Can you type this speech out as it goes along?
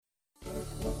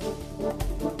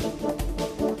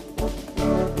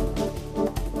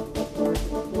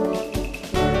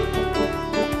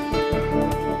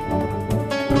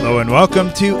and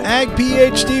welcome to Ag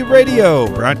PhD Radio,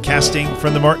 broadcasting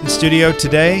from the Morton Studio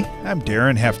today. I'm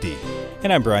Darren Hefty.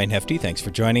 And I'm Brian Hefty. Thanks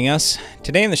for joining us.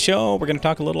 Today in the show, we're going to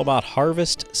talk a little about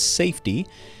harvest safety.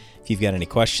 If you've got any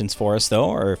questions for us, though,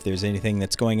 or if there's anything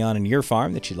that's going on in your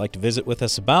farm that you'd like to visit with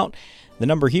us about, the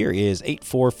number here is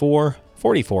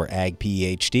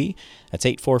 844-44-AG-PhD. That's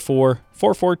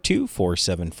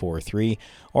 844-442-4743.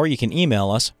 Or you can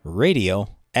email us,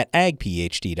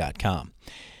 radio@agphd.com.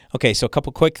 Okay, so a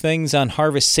couple quick things on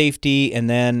harvest safety, and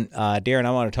then, Darren,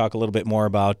 I want to talk a little bit more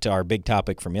about our big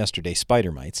topic from yesterday, spider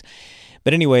mites.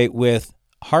 But anyway, with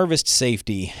harvest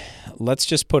safety, let's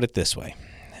just put it this way.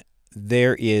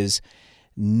 There is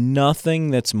nothing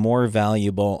that's more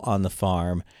valuable on the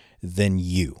farm than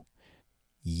you.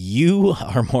 You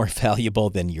are more valuable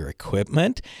than your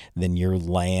equipment, than your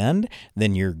land,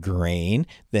 than your grain,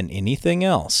 than anything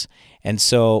else. And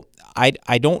so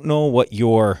I don't know what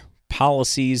your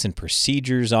policies and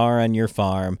procedures are on your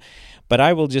farm, but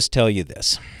I will just tell you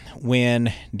this.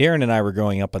 When Darren and I were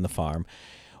growing up on the farm,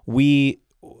 we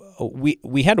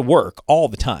had to work all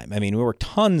the time. I mean, we worked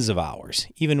tons of hours,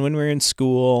 even when we were in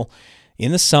school,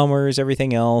 in the summers,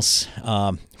 everything else.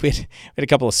 We had a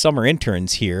couple of summer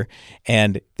interns here,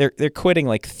 and they're quitting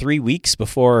like 3 weeks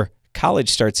before college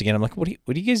starts again. I'm like, what do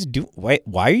you guys do? Why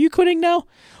are you quitting now?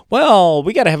 Well,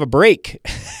 we got to have a break.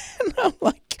 And I'm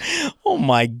like, oh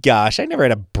my gosh, I never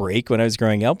had a break when I was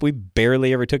growing up. We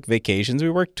barely ever took vacations. We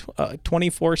worked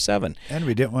 24/7. And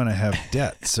we didn't want to have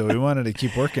debt, so we wanted to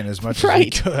keep working as much as we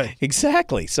could.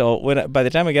 Exactly. So by the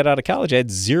time I got out of college, I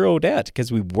had zero debt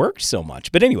because we worked so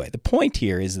much. But anyway, the point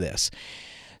here is this.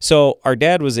 So our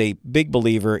dad was a big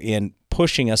believer in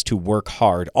pushing us to work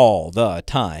hard all the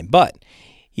time. But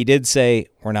he did say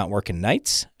we're not working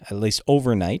nights, at least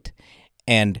overnight.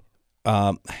 And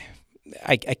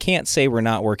I can't say we're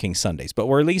not working Sundays, but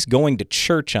we're at least going to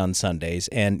church on Sundays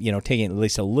and, taking at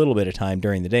least a little bit of time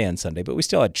during the day on Sunday, but we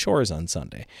still had chores on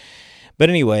Sunday. But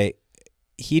anyway,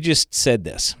 he just said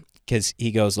this because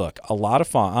he goes, look, on a lot of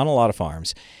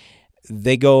farms,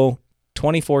 they go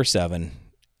 24/7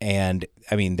 and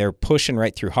they're pushing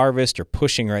right through harvest or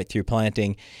pushing right through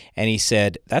planting. And he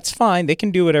said, that's fine. They can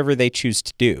do whatever they choose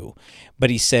to do. But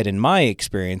he said, in my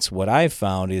experience, what I've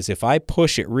found is if I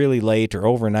push it really late or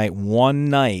overnight one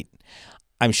night,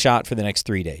 I'm shot for the next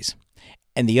 3 days.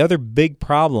 And the other big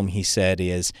problem, he said,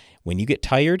 is when you get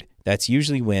tired, that's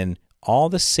usually when all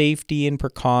the safety and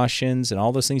precautions and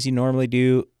all those things you normally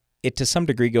do, it to some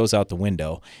degree goes out the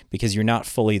window because you're not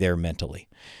fully there mentally.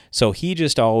 So he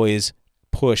just always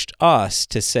pushed us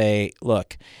to say,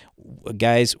 look,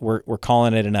 guys, we're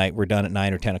calling it a night. We're done at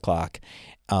 9 or 10 o'clock.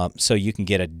 So you can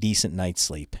get a decent night's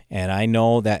sleep. And I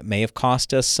know that may have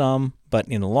cost us some, but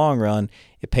in the long run,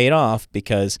 it paid off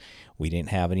because we didn't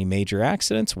have any major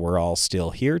accidents. We're all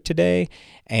still here today.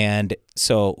 And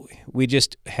so we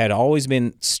just had always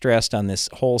been stressed on this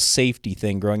whole safety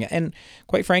thing growing up. And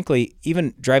quite frankly,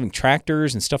 even driving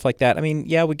tractors and stuff like that, we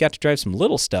got to drive some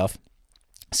little stuff,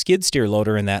 skid steer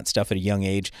loader and that stuff at a young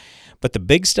age. But the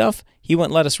big stuff, he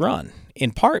wouldn't let us run,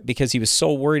 in part because he was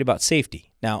so worried about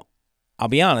safety. Now, I'll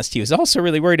be honest, he was also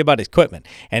really worried about his equipment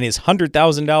and his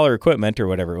 $100,000 equipment or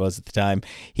whatever it was at the time.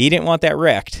 He didn't want that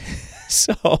wrecked.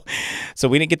 So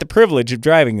we didn't get the privilege of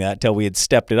driving that till we had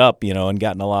stepped it up, and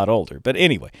gotten a lot older. But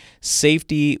anyway,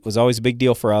 safety was always a big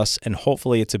deal for us, and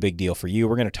hopefully it's a big deal for you.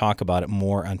 We're going to talk about it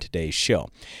more on today's show.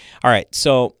 All right,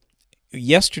 so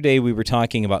yesterday we were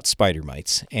talking about spider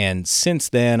mites, and since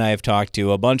then I've talked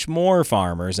to a bunch more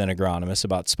farmers and agronomists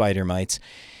about spider mites.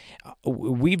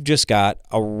 We've just got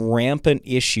a rampant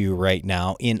issue right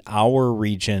now in our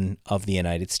region of the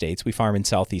United States. We farm in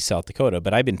southeast South Dakota,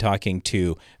 but I've been talking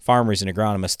to farmers and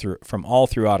agronomists from all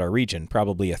throughout our region,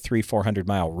 probably a 300-400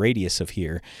 mile radius of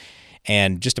here,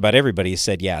 and just about everybody has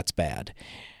said, yeah, it's bad.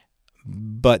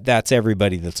 But that's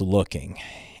everybody that's looking.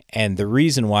 And the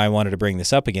reason why I wanted to bring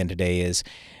this up again today is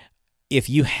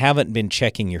if you haven't been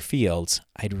checking your fields,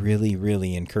 I'd really,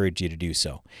 really encourage you to do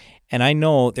so. And I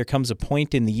know there comes a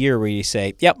point in the year where you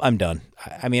say, yep, I'm done.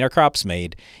 Our crop's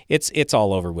made. It's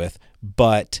all over with.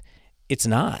 But it's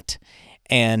not.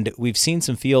 And we've seen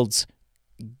some fields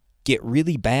get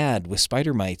really bad with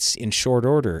spider mites in short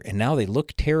order, and now they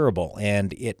look terrible,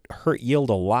 and it hurt yield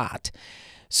a lot.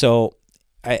 So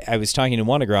I was talking to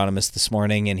one agronomist this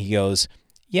morning, and he goes,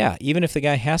 yeah, even if the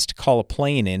guy has to call a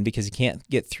plane in because he can't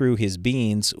get through his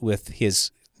beans with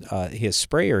his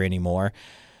sprayer anymore,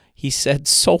 he said,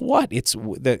 so what? It's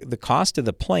the cost of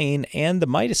the plane and the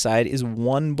miticide is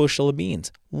 1 bushel of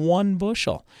beans. 1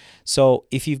 bushel. So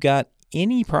if you've got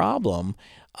any problem,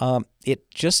 it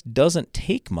just doesn't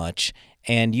take much.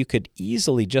 and you could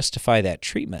easily justify that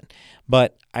treatment.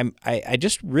 But I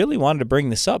just really wanted to bring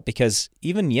this up because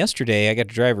even yesterday I got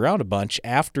to drive around a bunch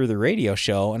after the radio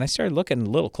show, and I started looking a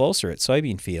little closer at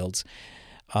soybean fields.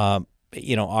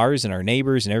 Ours and our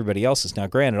neighbors and everybody else's. Now,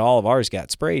 granted, all of ours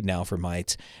got sprayed now for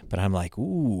mites, but I'm like,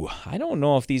 I don't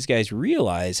know if these guys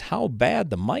realize how bad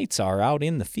the mites are out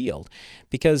in the field,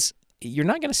 because you're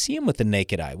not going to see them with the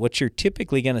naked eye. What you're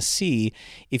typically going to see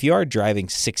if you are driving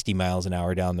 60 miles an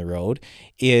hour down the road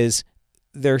is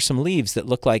there are some leaves that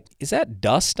look like, is that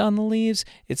dust on the leaves?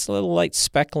 It's a little light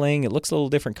speckling. It looks a little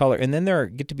different color. And then there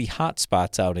get to be hot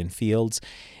spots out in fields.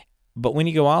 But when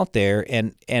you go out there,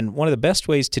 and one of the best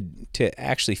ways to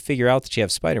actually figure out that you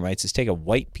have spider mites is take a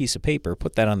white piece of paper,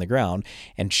 put that on the ground,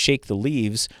 and shake the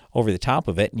leaves over the top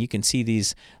of it, and you can see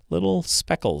these little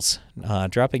speckles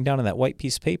dropping down on that white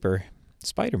piece of paper,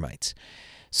 spider mites.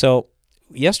 So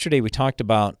yesterday we talked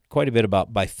quite a bit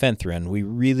about bifenthrin. We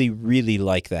really, really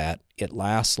like that. It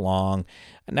lasts long.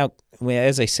 Now,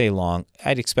 as I say long,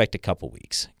 I'd expect a couple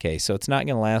weeks. Okay, so it's not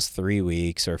going to last 3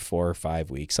 weeks or 4 or 5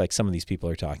 weeks like some of these people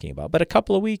are talking about. But a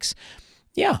couple of weeks,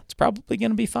 yeah, it's probably going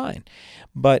to be fine.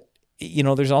 But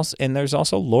there's also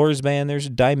Lorsban, there's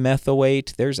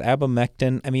dimethoate, there's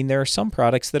abamectin. I mean, there are some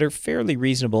products that are fairly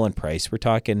reasonable in price. We're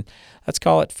talking, let's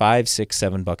call it $5, $6,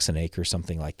 $7 an acre,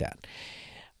 something like that.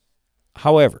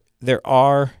 However, there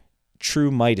are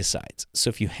true miticides. So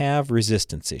if you have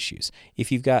resistance issues,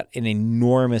 if you've got an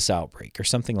enormous outbreak or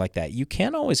something like that, you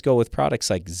can always go with products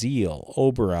like Zeal,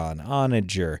 Oberon,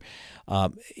 Onager,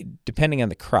 depending on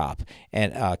the crop,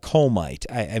 and Comite.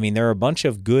 I mean, there are a bunch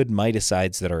of good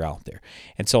miticides that are out there.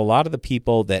 And so a lot of the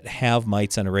people that have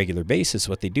mites on a regular basis,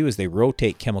 what they do is they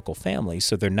rotate chemical families,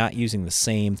 so they're not using the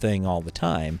same thing all the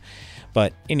time.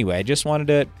 But anyway, I just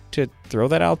wanted to throw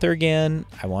that out there again.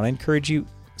 I want to encourage you,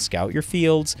 scout your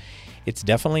fields. It's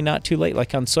definitely not too late.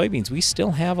 Like on soybeans, we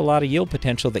still have a lot of yield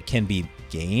potential that can be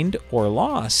gained or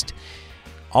lost.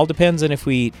 All depends on if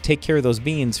we take care of those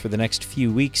beans for the next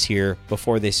few weeks here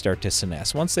before they start to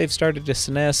senesce. Once they've started to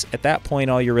senesce, at that point,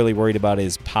 all you're really worried about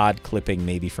is pod clipping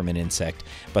maybe from an insect,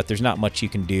 but there's not much you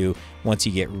can do once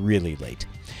you get really late.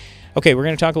 Okay, we're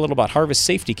going to talk a little about harvest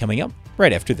safety coming up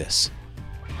right after this.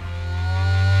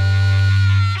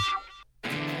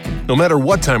 No matter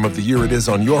what time of the year it is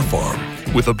on your farm,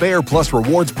 with a Bayer Plus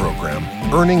Rewards program,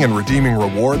 earning and redeeming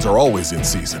rewards are always in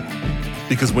season.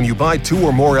 Because when you buy 2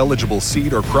 or more eligible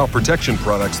seed or crop protection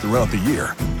products throughout the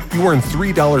year, you earn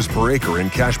 $3 per acre in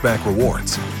cashback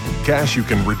rewards. Cash you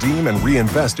can redeem and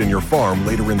reinvest in your farm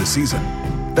later in the season.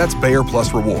 That's Bayer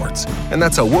Plus Rewards, and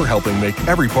that's how we're helping make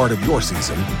every part of your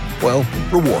season, well,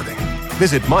 rewarding.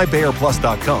 Visit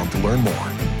mybayerplus.com to learn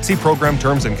more. See program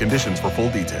terms and conditions for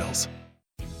full details.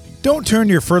 Don't turn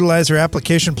your fertilizer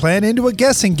application plan into a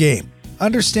guessing game.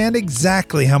 Understand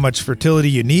exactly how much fertility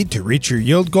you need to reach your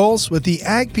yield goals with the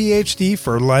Ag PhD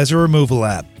Fertilizer Removal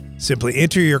app. Simply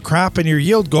enter your crop and your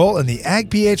yield goal, and the Ag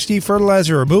PhD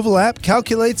Fertilizer Removal app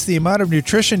calculates the amount of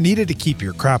nutrition needed to keep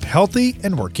your crop healthy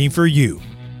and working for you.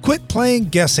 Quit playing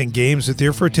guessing games with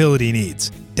your fertility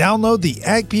needs. Download the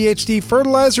Ag PhD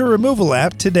Fertilizer Removal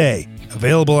app today.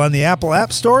 Available on the Apple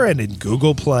App Store and in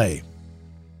Google Play.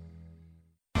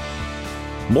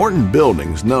 Morton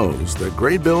Buildings knows that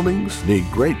great buildings need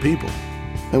great people,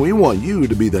 and we want you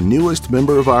to be the newest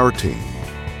member of our team.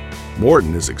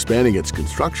 Morton is expanding its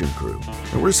construction crew,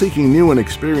 and we're seeking new and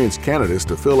experienced candidates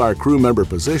to fill our crew member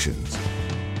positions.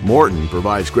 Morton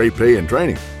provides great pay and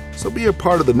training, so be a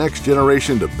part of the next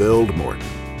generation to build Morton.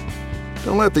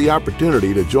 Don't let the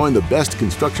opportunity to join the best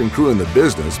construction crew in the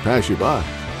business pass you by.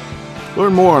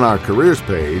 Learn more on our careers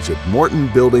page at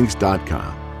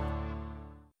mortonbuildings.com.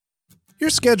 Your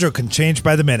schedule can change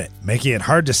by the minute, making it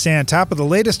hard to stay on top of the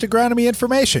latest agronomy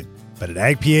information. But at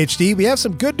Ag PhD, we have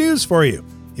some good news for you.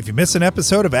 If you miss an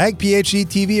episode of Ag PhD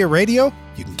TV or radio,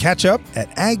 you can catch up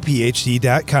at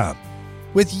agphd.com.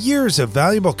 With years of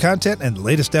valuable content and the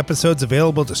latest episodes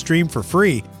available to stream for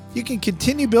free, you can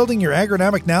continue building your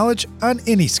agronomic knowledge on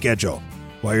any schedule.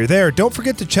 While you're there, don't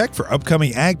forget to check for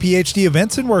upcoming Ag PhD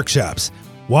events and workshops.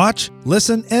 Watch,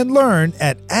 listen, and learn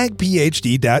at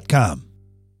agphd.com.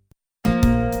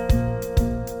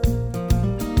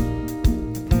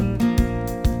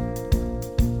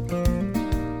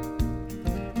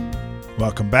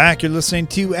 Welcome back. You're listening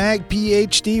to Ag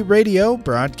PhD Radio,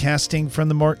 broadcasting from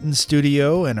the Morton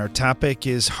studio, and our topic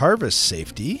is harvest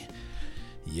safety.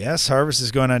 Yes, harvest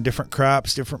is going on different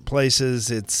crops, different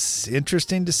places. It's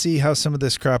interesting to see how some of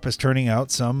this crop is turning out.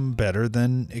 Some better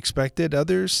than expected,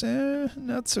 others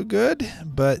not so good.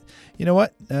 But you know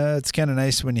what? It's kind of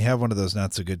nice when you have one of those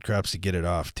not so good crops to get it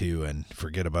off too and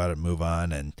forget about it, move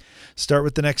on, and start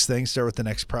with the next thing, start with the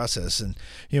next process. And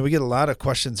we get a lot of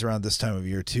questions around this time of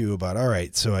year too about, all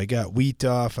right, so I got wheat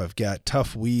off, I've got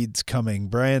tough weeds coming.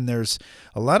 Brian, there's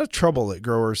a lot of trouble that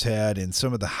growers had in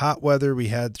some of the hot weather we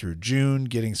had through June,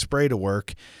 getting spray to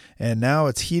work, and now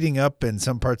it's heating up in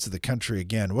some parts of the country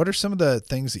again. What are some of the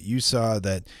things that you saw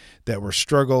that were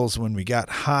struggles when we got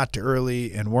hot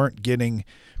early and weren't getting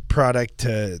product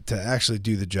to actually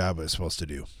do the job it was supposed to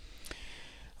do?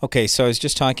 Okay, so I was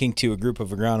just talking to a group of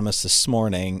agronomists this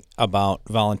morning about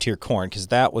volunteer corn, because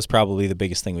that was probably the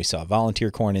biggest thing we saw,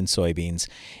 volunteer corn and soybeans.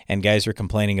 And guys were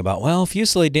complaining about, well,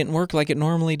 Fusilade didn't work like it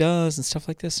normally does and stuff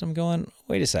like this. I'm going,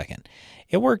 wait a second.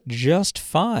 It worked just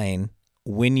fine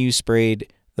when you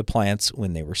sprayed the plants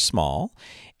when they were small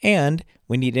and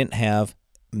when you didn't have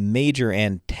major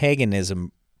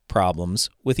antagonism problems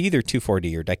with either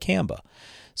 2,4-D or dicamba.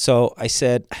 So I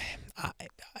said,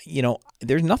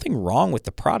 there's nothing wrong with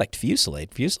the product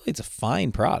Fusilade. Fusilade's a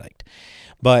fine product.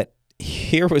 But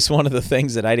here was one of the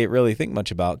things that I didn't really think much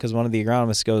about, because one of the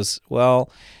agronomists goes,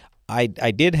 well, I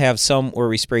did have some where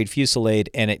we sprayed Fusilade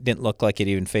and it didn't look like it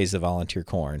even phased the volunteer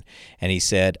corn. And he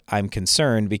said, I'm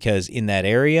concerned because in that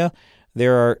area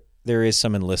there is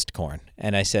some enlist corn.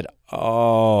 And I said,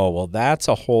 oh, well, that's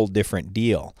a whole different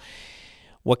deal.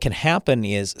 What can happen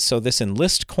is, so this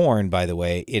enlist corn, by the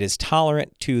way, it is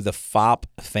tolerant to the FOP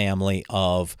family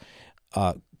of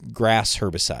grass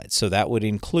herbicides. So that would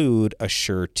include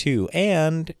Assure 2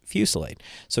 and Fusilade.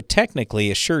 So technically,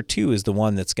 Assure 2 is the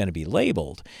one that's going to be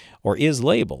labeled, or is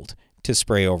labeled, to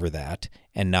spray over that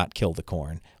and not kill the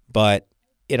corn. But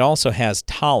it also has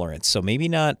tolerance. So maybe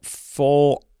not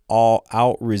full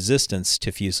all-out resistance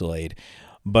to Fusilade,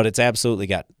 but it's absolutely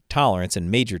got tolerance and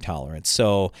major tolerance.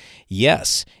 So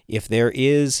yes, if there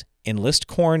is enlist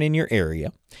corn in your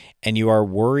area and you are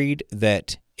worried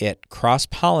that it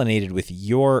cross-pollinated with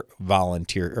your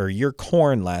volunteer or your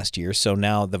corn last year, so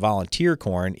now the volunteer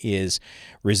corn is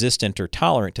resistant or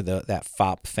tolerant to that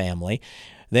FOP family,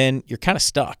 then you're kind of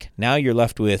stuck. Now you're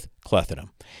left with clethodim.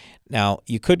 Now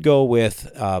you could go with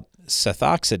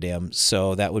sethoxydim,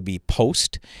 so that would be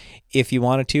Post if you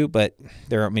wanted to, but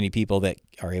there aren't many people that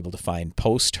are able to find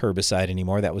Post herbicide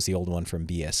anymore. That was the old one from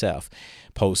BSF,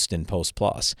 Post and Post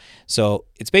Plus. So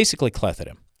it's basically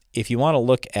clethodim. If you want to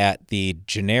look at the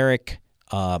generic,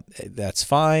 that's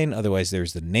fine. Otherwise,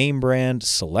 there's the name brand,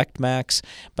 Select Max.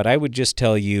 But I would just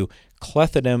tell you,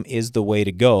 clethodim is the way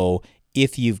to go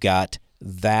if you've got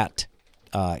that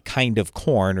kind of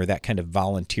corn or that kind of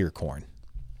volunteer corn.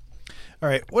 All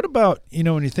right. What about,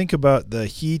 when you think about the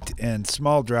heat and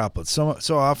small droplets,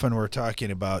 so often we're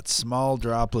talking about small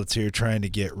droplets here trying to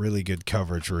get really good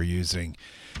coverage. We're using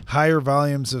higher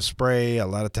volumes of spray, a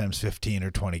lot of times 15 or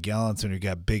 20 gallons, and we've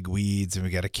got big weeds and we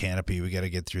got a canopy. We got to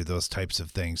get through those types of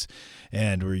things,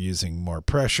 and we're using more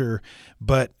pressure.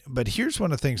 But here's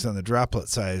one of the things on the droplet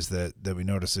size that we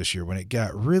noticed this year when it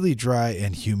got really dry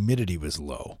and humidity was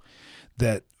low.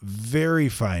 That very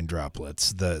fine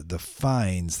droplets, the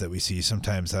fines that we see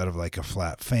sometimes out of like a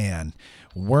flat fan,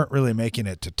 weren't really making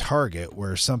it to target,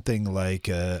 where something like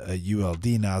a ULD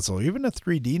nozzle or even a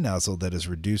 3D nozzle that has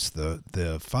reduced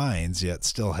the fines yet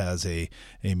still has a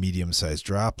medium-sized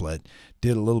droplet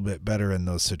did a little bit better in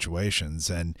those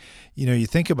situations. And, you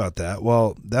think about that.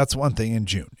 Well, that's one thing in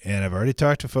June. And I've already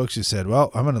talked to folks who said, well,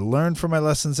 I'm going to learn from my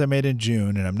lessons I made in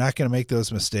June, and I'm not going to make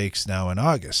those mistakes now in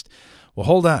August. Well,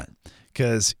 hold on.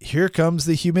 Because here comes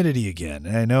the humidity again.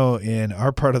 And I know in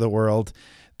our part of the world,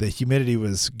 the humidity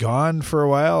was gone for a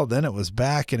while. Then it was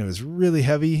back and it was really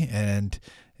heavy. And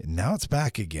now it's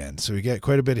back again. So we got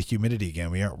quite a bit of humidity again.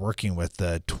 We aren't working with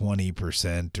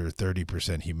 20% or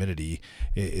 30% humidity.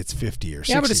 It's 50 or 60%.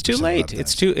 Yeah, but it's too late.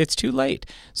 It's too late.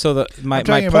 So I'm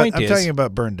talking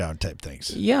about burn down type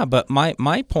things. Yeah, but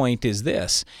my point is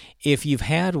this. If you've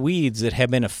had weeds that have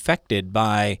been affected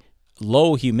by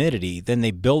low humidity, then they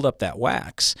build up that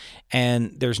wax,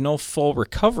 and there's no full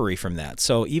recovery from that.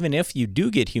 So even if you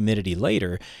do get humidity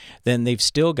later, then they've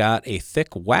still got a thick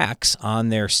wax on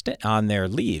their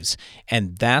leaves,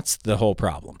 and that's the whole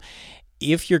problem.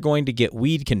 If you're going to get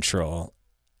weed control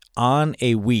on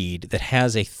a weed that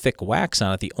has a thick wax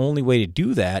on it, the only way to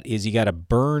do that is you got to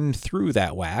burn through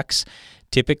that wax.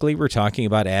 Typically, we're talking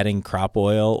about adding crop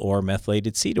oil or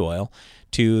methylated seed oil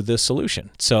to the solution.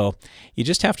 So you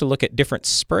just have to look at different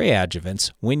spray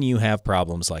adjuvants when you have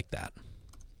problems like that.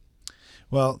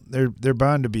 Well, they're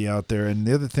bound to be out there. And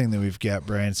the other thing that we've got,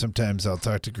 Brian, sometimes I'll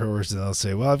talk to growers and they'll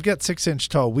say, well, I've got 6-inch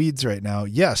tall weeds right now.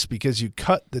 Yes, because you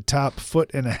cut the top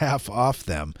 1.5 feet off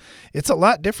them. It's a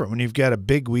lot different when you've got a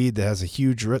big weed that has a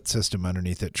huge root system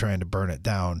underneath it trying to burn it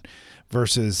down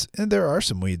versus, and there are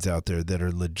some weeds out there that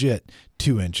are legit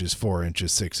 2 inches, 4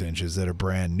 inches, 6 inches that are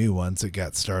brand new ones that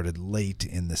got started late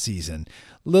in the season.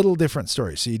 Little different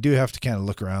story. So you do have to kind of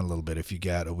look around a little bit. If you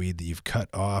got a weed that you've cut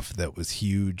off that was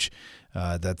huge,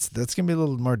 that's going to be a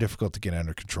little more difficult to get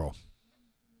under control.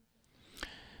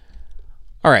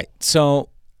 All right, so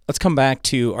let's come back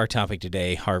to our topic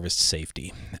today, harvest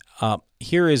safety.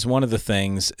 Here is one of the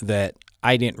things that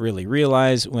I didn't really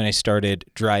realize when I started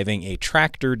driving a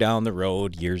tractor down the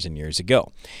road years and years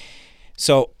ago.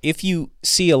 So if you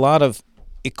see a lot of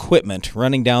equipment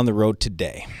running down the road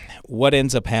today, what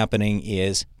ends up happening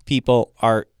is people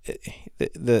are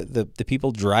the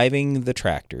people driving the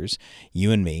tractors,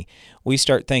 you and me, we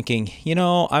start thinking,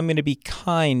 I'm going to be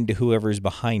kind to whoever's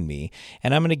behind me,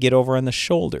 and I'm going to get over on the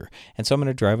shoulder, and so I'm going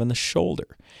to drive on the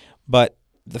shoulder. But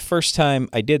the first time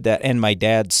I did that, and my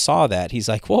dad saw that, he's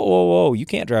like, whoa, you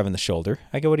can't drive on the shoulder.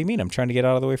 I go, what do you mean? I'm trying to get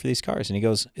out of the way for these cars. And he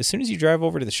goes, as soon as you drive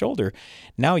over to the shoulder,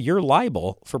 now you're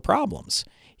liable for problems.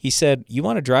 He said, you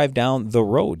want to drive down the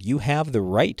road. You have the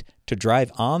right to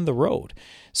drive on the road.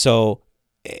 So,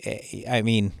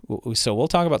 so we'll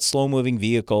talk about slow-moving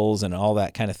vehicles and all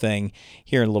that kind of thing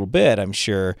here in a little bit, I'm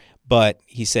sure. But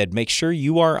he said, make sure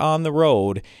you are on the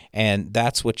road, and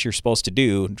that's what you're supposed to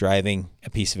do, driving a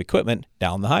piece of equipment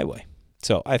down the highway.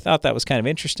 So I thought that was kind of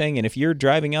interesting. And if you're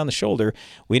driving on the shoulder,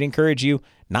 we'd encourage you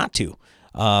not to.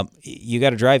 You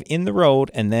got to drive in the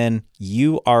road, and then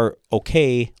you are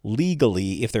okay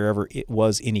legally if there ever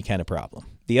was any kind of problem.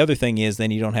 The other thing is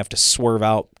then you don't have to swerve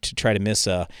out to try to miss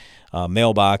a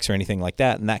mailbox or anything like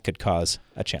that, and that could cause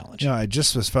a challenge. I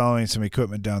just was following some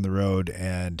equipment down the road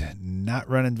and not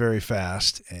running very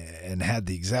fast and had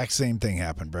the exact same thing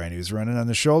happen, Brian. He was running on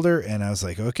the shoulder, and I was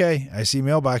like, okay, I see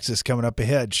mailboxes coming up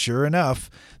ahead. Sure enough,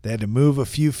 they had to move a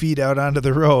few feet out onto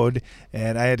the road,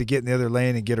 and I had to get in the other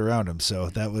lane and get around them. So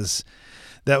that was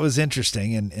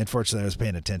interesting, and fortunately I was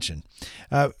paying attention.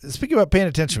 Speaking about paying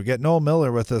attention, we got Noel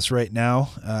Miller with us right now.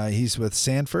 He's with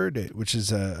Sanford, which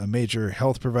is a major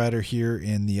health provider here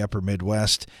in the upper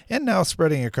Midwest, and now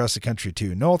spreading across the country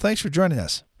too. Noel, thanks for joining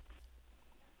us.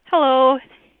 Hello.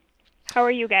 How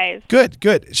are you guys? Good.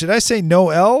 Should I say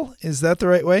Noel? Is that the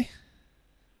right way?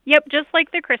 Yep, just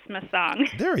like the Christmas song.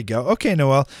 There we go. Okay,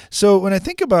 Noel. So when I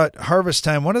think about harvest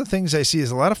time, one of the things I see is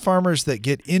a lot of farmers that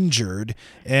get injured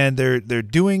and they're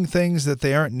doing things that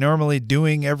they aren't normally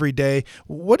doing every day.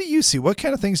 What do you see? What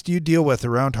kind of things do you deal with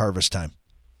around harvest time?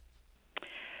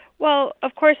 Well,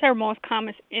 of course, our most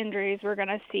common injuries we're going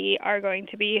to see are going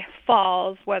to be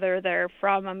falls, whether they're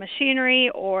from a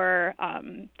machinery or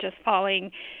just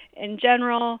falling in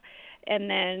general.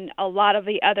 And then a lot of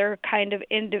the other kind of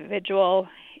individual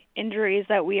injuries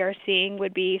that we are seeing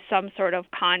would be some sort of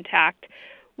contact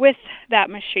with that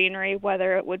machinery,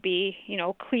 whether it would be,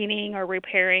 cleaning or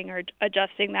repairing or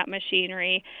adjusting that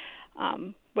machinery,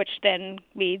 which then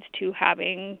leads to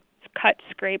having cuts,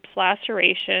 scrapes,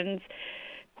 lacerations,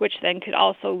 which then could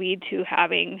also lead to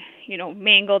having,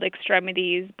 mangled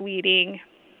extremities, bleeding.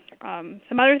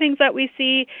 Some other things that we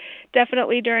see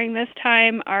definitely during this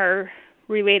time are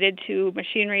related to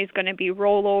machinery is going to be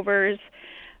rollovers,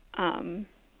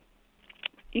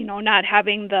 not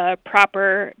having the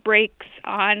proper brakes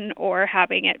on or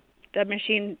having the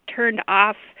machine turned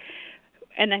off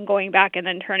and then going back and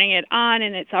then turning it on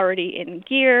and it's already in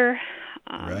gear.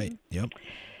 Right, yep.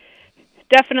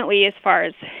 Definitely as far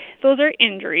as those are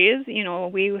injuries,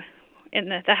 we in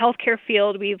the healthcare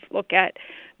field, we've looked at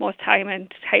most common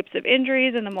types of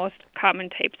injuries and the most common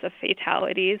types of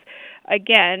fatalities.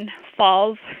 Again,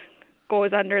 falls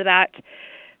goes under that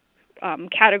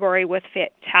category with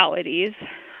fatalities.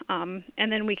 And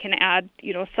then we can add,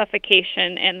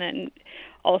 suffocation, and then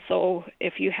also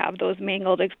if you have those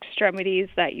mangled extremities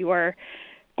that you are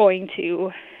going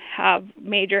to have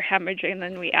major hemorrhaging, and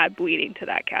then we add bleeding to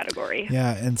that category.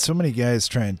 Yeah, and so many guys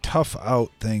try and tough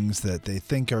out things that they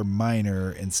think are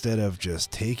minor instead of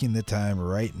just taking the time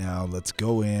right now. Let's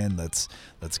go in, let's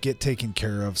get taken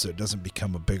care of so it doesn't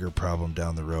become a bigger problem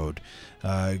down the road.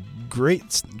 Great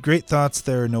thoughts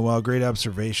there, Noel. Great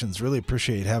observations. Really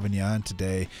appreciate having you on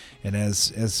today. And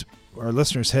as our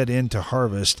listeners head into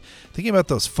harvest, thinking about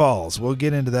those falls, we'll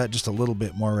get into that just a little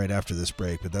bit more right after this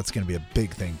break, but that's going to be a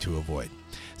big thing to avoid.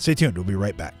 Stay tuned. We'll be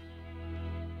right back.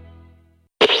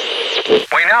 We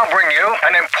now bring you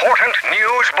an important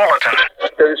news bulletin.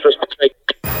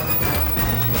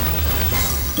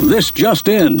 This just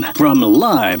in from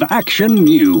Live Action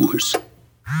News.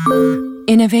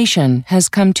 Innovation has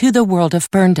come to the world of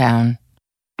burndown.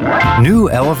 New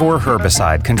Elevore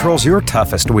herbicide controls your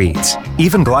toughest weeds,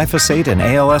 even glyphosate and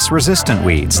ALS-resistant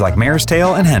weeds like mare's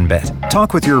tail and henbit.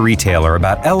 Talk with your retailer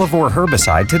about Elevore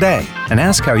herbicide today and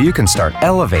ask how you can start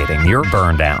elevating your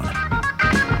burn down.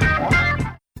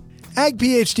 Ag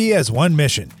PhD has one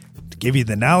mission: to give you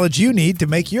the knowledge you need to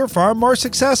make your farm more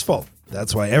successful.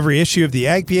 That's why every issue of the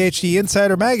Ag PhD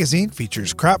Insider magazine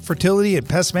features crop fertility and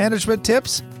pest management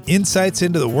tips, insights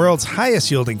into the world's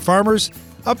highest yielding farmers,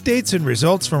 updates and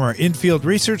results from our in-field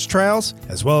research trials,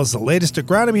 as well as the latest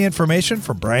agronomy information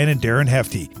from Brian and Darren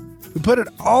Hefty. We put it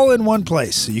all in one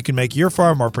place so you can make your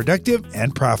farm more productive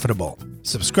and profitable.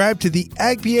 Subscribe to the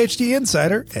Ag PhD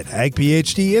Insider at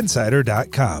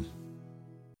agphdinsider.com.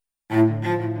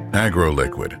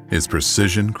 AgroLiquid is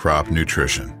precision crop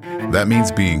nutrition. That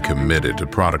means being committed to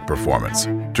product performance,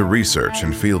 to research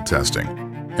and field testing,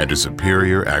 and to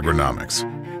superior agronomics.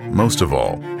 Most of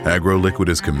all, AgroLiquid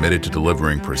is committed to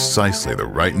delivering precisely the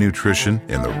right nutrition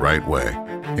in the right way,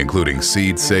 including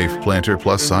seed-safe planter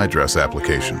plus side dress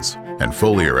applications and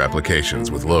foliar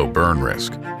applications with low burn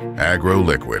risk.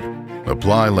 AgroLiquid.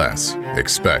 Apply less,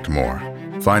 expect more.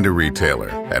 Find a retailer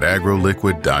at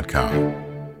agroliquid.com.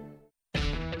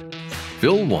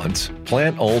 Fill once,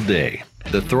 plant all day.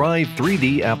 The Thrive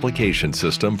 3D application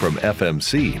system from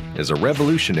FMC is a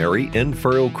revolutionary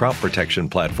in-furrow crop protection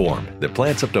platform that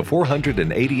plants up to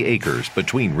 480 acres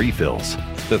between refills.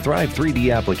 The Thrive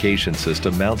 3D application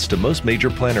system mounts to most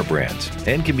major planter brands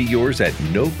and can be yours at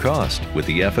no cost with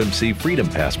the FMC Freedom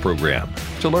Pass program.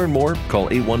 To learn more,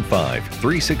 call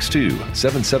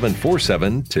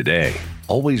 815-362-7747 today.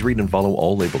 Always read and follow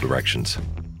all label directions.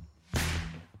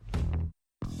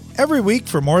 Every week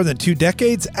for more than 2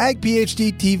 decades, Ag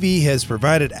PhD TV has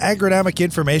provided agronomic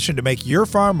information to make your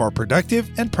farm more productive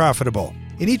and profitable.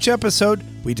 In each episode,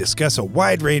 we discuss a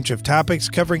wide range of topics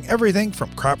covering everything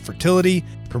from crop fertility,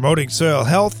 promoting soil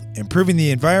health, improving the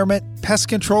environment, pest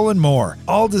control, and more,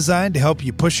 all designed to help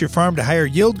you push your farm to higher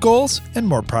yield goals and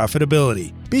more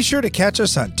profitability. Be sure to catch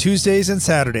us on Tuesdays and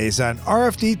Saturdays on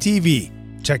RFD TV.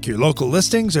 Check your local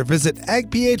listings or visit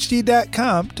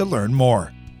agphd.com to learn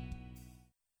more.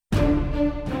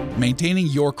 Maintaining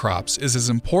your crops is as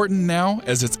important now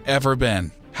as it's ever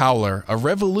been. Howler, a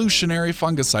revolutionary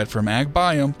fungicide from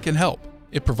AgBiome, can help.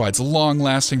 It provides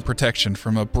long-lasting protection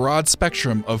from a broad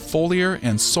spectrum of foliar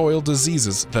and soil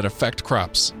diseases that affect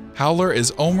crops. Howler is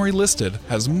OMRI listed,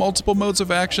 has multiple modes of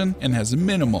action, and has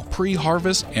minimal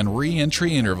pre-harvest and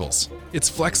re-entry intervals. It's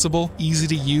flexible, easy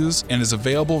to use, and is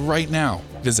available right now.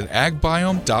 Visit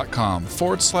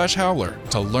agbiome.com/howler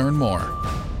to learn more.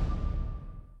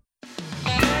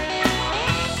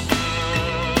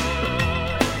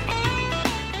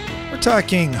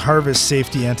 Talking harvest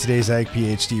safety on today's Ag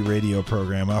PhD radio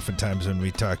program. Oftentimes when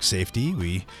we talk safety,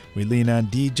 we lean on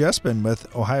Dee Jespin with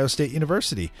Ohio State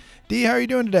University. Dee, how are you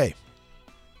doing today?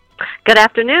 Good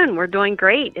afternoon. We're doing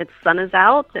great. It's sun is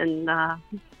out, and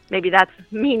maybe that's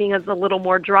meaning it's a little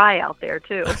more dry out there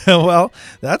too. Well,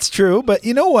 that's true. But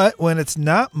you know what? When it's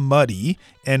not muddy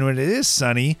and when it is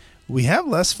sunny, we have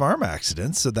less farm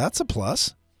accidents, so that's a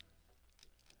plus.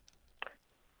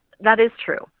 That is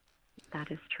true. That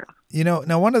is true. You know,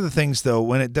 now one of the things, though,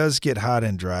 when it does get hot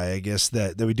and dry, I guess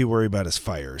that we do worry about is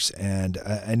fires. And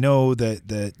I know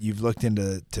that you've looked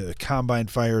into combine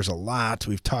fires a lot.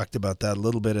 We've talked about that a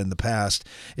little bit in the past.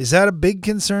 Is that a big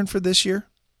concern for this year?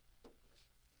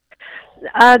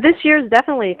 This year is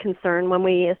definitely a concern when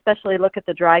we especially look at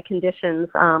the dry conditions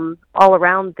all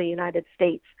around the United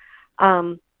States.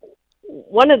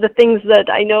 One of the things that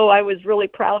I know I was really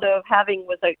proud of having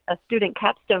was a student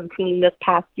capstone team this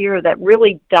past year that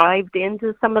really dived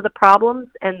into some of the problems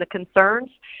and the concerns.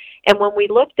 And when we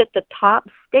looked at the top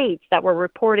states that were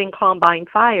reporting combine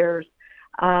fires,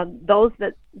 those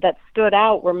that stood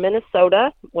out were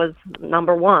Minnesota was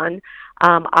number one,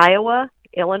 Iowa,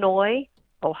 Illinois,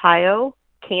 Ohio,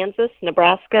 Kansas,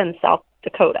 Nebraska, and South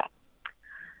Dakota.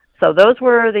 So those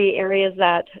were the areas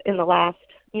that in the last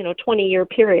 20-year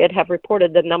period have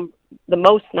reported the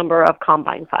most number of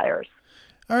combine fires.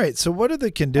 All right. So what are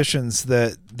the conditions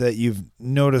that you've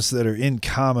noticed that are in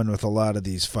common with a lot of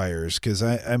these fires? Because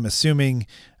I'm assuming,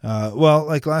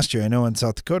 like last year, I know in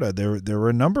South Dakota, there were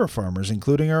a number of farmers,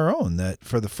 including our own, that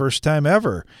for the first time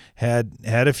ever had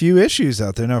a few issues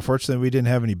out there. Now, fortunately, we didn't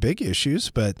have any big issues,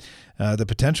 but the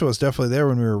potential was definitely there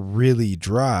when we were really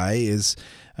dry. Is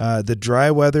the dry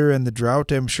weather and the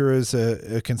drought, I'm sure, is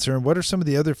a concern. What are some of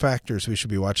the other factors we should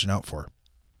be watching out for?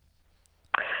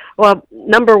 Well,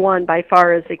 number one by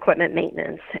far is equipment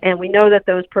maintenance. And we know that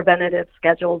those preventative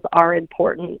schedules are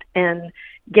important, and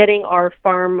getting our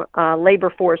farm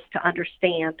labor force to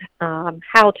understand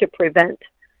how to prevent,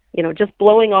 just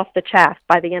blowing off the chaff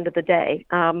by the end of the day.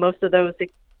 Most of those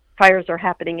fires are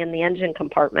happening in the engine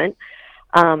compartment.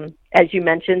 As you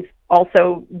mentioned,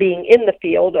 also being in the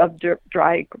field of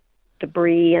dry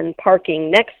debris and parking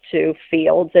next to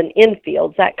fields and in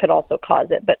fields, that could also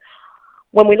cause it. But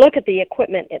when we look at the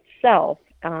equipment itself,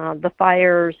 the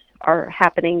fires are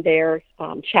happening there.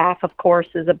 Chaff, of course,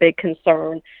 is a big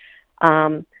concern.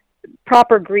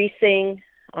 Proper greasing,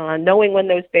 knowing when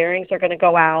those bearings are going to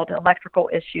go out, electrical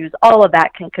issues, all of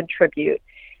that can contribute.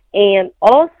 And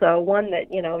also one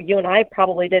that, you and I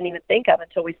probably didn't even think of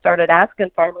until we started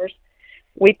asking farmers,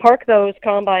 we park those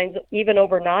combines even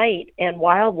overnight, and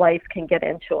wildlife can get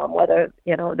into them, whether,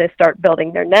 they start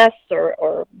building their nests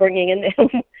or bringing in.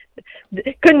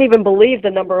 Couldn't even believe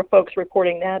the number of folks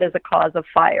reporting that as a cause of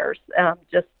fires.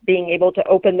 Just being able to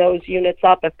open those units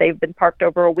up if they've been parked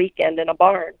over a weekend in a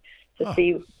barn to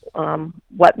see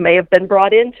what may have been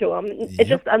brought into them. It's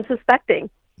just unsuspecting.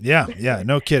 Yeah,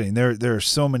 no kidding. There are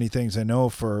so many things. I know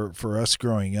for us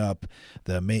growing up,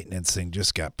 the maintenance thing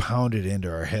just got pounded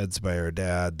into our heads by our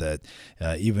dad that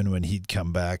even when he'd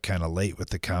come back kind of late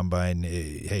with the combine,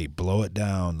 hey, blow it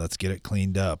down. Let's get it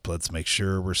cleaned up. Let's make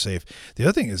sure we're safe. The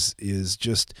other thing is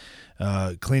just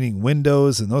cleaning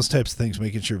windows and those types of things,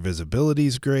 making sure visibility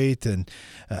is great. And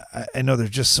I know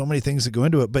there's just so many things that go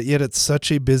into it, but yet it's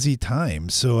such a busy time.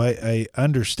 So I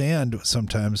understand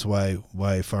sometimes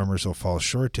why farmers will fall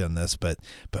short in this, but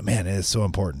man, it is so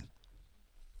important.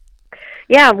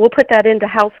 Yeah, we'll put that into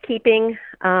housekeeping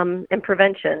and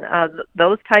prevention.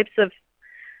 Those types of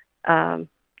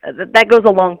that goes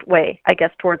a long way, I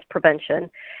guess, towards prevention.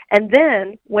 And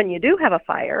then when you do have a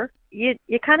fire, you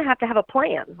kind of have to have a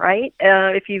plan, right?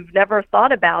 If you've never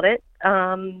thought about it,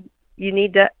 you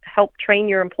need to help train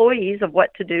your employees of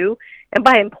what to do. And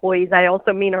by employees, I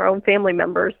also mean our own family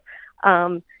members.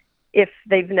 If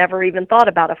they've never even thought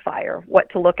about a fire, what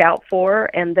to look out for,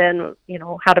 and then,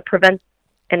 how to prevent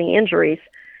any injuries.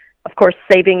 Of course,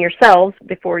 saving yourselves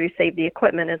before you save the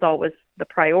equipment is always the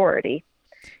priority.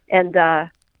 And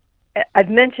I've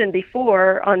mentioned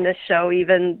before on this show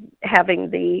even having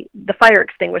the fire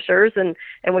extinguishers, and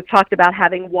we've talked about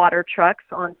having water trucks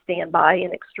on standby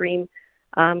in extreme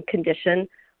condition.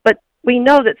 But we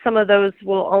know that some of those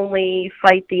will only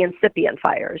fight the incipient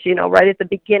fires, right at the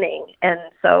beginning. And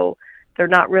so they're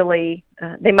not really,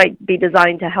 they might be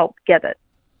designed to help get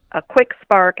a quick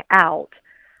spark out.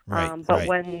 But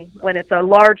when it's a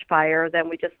large fire, then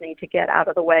we just need to get out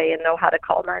of the way and know how to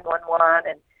call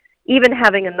 911, and even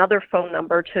having another phone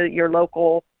number to your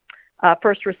local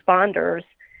first responders.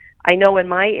 I know in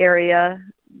my area,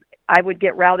 I would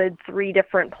get routed 3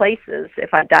 different places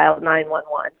if I dialed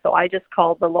 911. So I just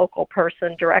called the local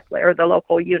person directly, or the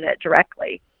local unit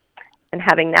directly, and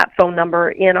having that phone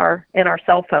number in our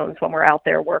cell phones when we're out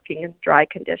there working in dry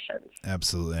conditions.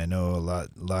 Absolutely. I know a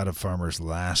lot of farmers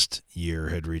last year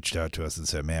had reached out to us and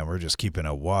said, man, we're just keeping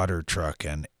a water truck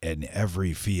in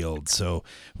every field. So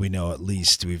we know at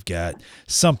least we've got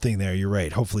something there. You're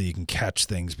right. Hopefully you can catch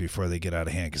things before they get out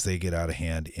of hand, because they get out of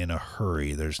hand in a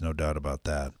hurry. There's no doubt about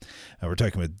that. We're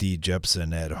talking with Dee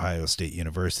Jepson at Ohio State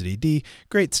University. Dee,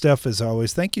 great stuff as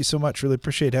always. Thank you so much. Really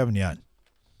appreciate having you on.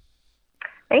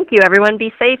 Thank you, everyone.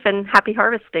 Be safe and happy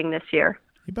harvesting this year.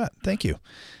 You bet. Thank you.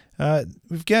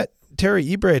 We've got Terry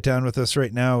Ebright on with us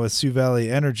right now with Sioux Valley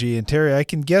Energy. And Terry, I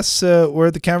can guess where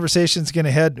the conversation's going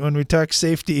to head when we talk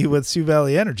safety with Sioux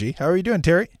Valley Energy. How are you doing,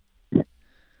 Terry?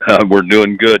 We're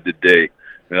doing good today.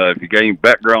 If you got any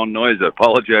background noise, I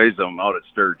apologize. I'm out at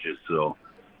Sturgis, so.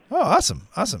 Oh, awesome.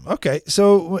 Okay,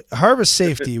 so harvest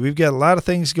safety, we've got a lot of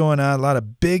things going on, a lot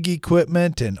of big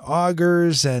equipment and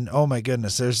augers, and oh my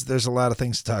goodness, there's a lot of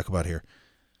things to talk about here.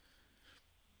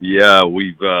 Yeah,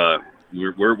 we're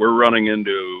running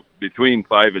into between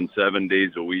 5 and 7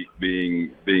 days a week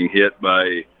being hit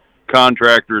by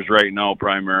contractors right now,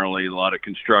 primarily. A lot of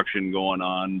construction going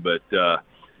on, but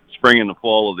spring and the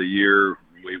fall of the year,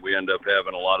 we end up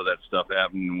having a lot of that stuff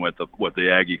happening with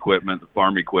the ag equipment, the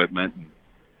farm equipment.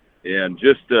 And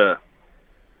just,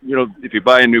 if you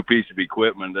buy a new piece of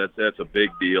equipment, that's a big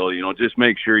deal. Just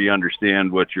make sure you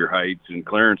understand what your heights and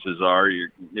clearances are. You're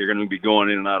going to be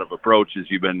going in and out of approaches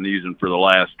you've been using for the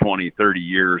last 20, 30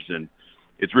 years. And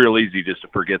it's real easy just to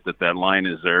forget that line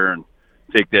is there and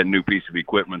take that new piece of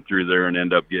equipment through there and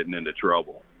end up getting into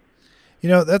trouble.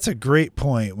 That's a great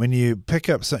point. When you pick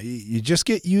up something, you just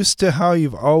get used to how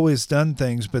you've always done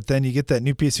things, but then you get that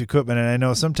new piece of equipment. And I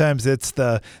know sometimes it's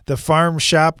the farm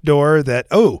shop door that,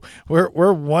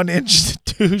 we're 1 inch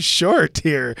too short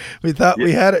here. We thought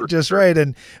we had it just right.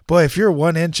 And boy, if you're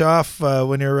 1 inch off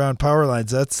when you're around power lines,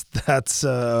 that's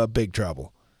big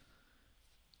trouble.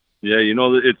 Yeah,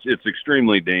 it's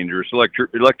extremely dangerous.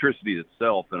 Electricity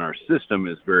itself in our system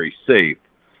is very safe,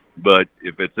 but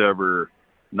if it's ever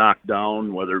knocked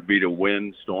down, whether it be to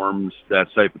wind, storms,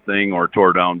 that type of thing, or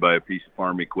tore down by a piece of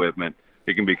farm equipment,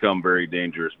 it can become very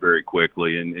dangerous very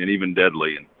quickly and even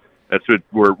deadly. And that's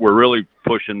what we're really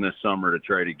pushing this summer, to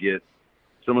try to get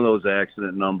some of those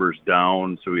accident numbers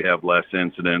down so we have less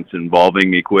incidents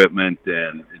involving equipment,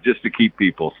 and just to keep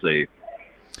people safe.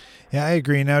 Yeah, I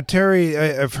agree. Now, Terry,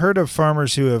 I've heard of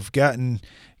farmers who have gotten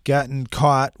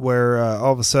caught where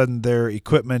all of a sudden their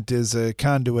equipment is a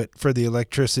conduit for the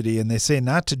electricity, and they say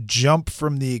not to jump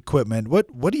from the equipment.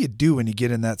 What do you do when you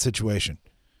get in that situation?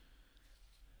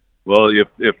 Well,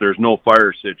 if there's no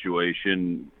fire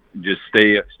situation, just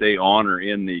stay on or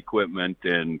in the equipment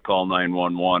and call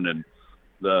 911, and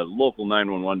the local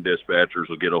 911 dispatchers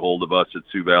will get a hold of us at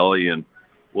Sioux Valley, and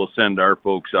we'll send our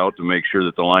folks out to make sure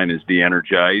that the line is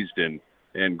de-energized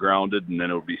and grounded, and then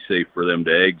it'll be safe for them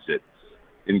to exit.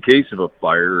 In case of a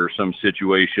fire or some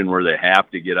situation where they have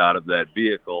to get out of that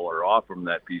vehicle or off from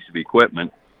that piece of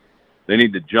equipment, they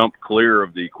need to jump clear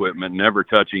of the equipment, never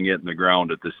touching it in the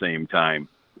ground at the same time.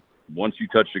 Once you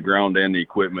touch the ground and the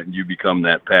equipment, you become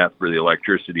that path for the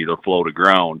electricity to flow to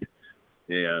ground.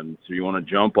 And so you want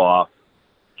to jump off,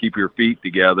 keep your feet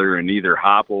together, and either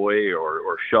hop away or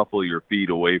shuffle your feet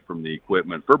away from the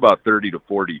equipment for about 30 to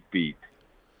 40 feet.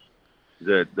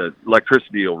 The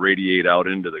electricity will radiate out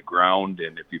into the ground,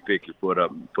 and if you pick your foot up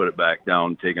and put it back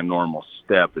down, take a normal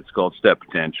step, it's called step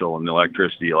potential, and the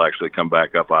electricity will actually come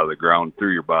back up out of the ground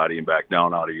through your body and back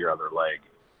down out of your other leg.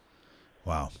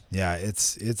 Wow. Yeah,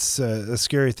 it's a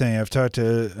scary thing. I've talked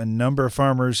to a number of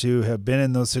farmers who have been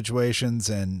in those situations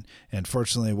and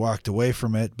fortunately walked away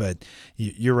from it. But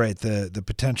you're right, the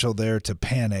potential there to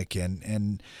panic.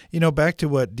 And back to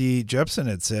what Dee Jepson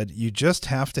had said, you just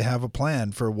have to have a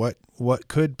plan for what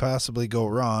could possibly go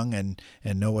wrong and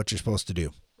know what you're supposed to do.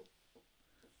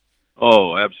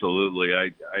 Oh, absolutely.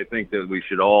 I think that we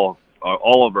should all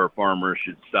of our farmers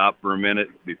should stop for a minute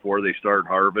before they start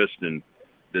harvest and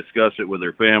discuss it with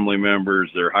their family members,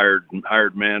 their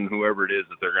hired men, whoever it is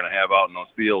that they're going to have out in those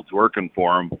fields working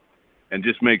for them, and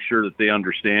just make sure that they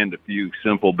understand a few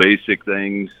simple, basic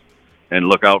things and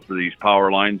look out for these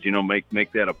power lines.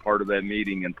 Make that a part of that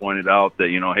meeting and point it out that,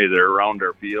 hey, they're around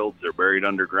our fields, they're buried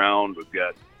underground. We've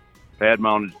got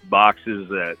pad-mounted boxes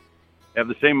that have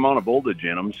the same amount of voltage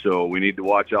in them, so we need to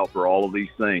watch out for all of these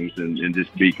things and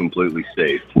just be completely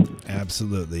safe.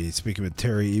 Absolutely. Speaking with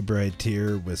Terry Ebright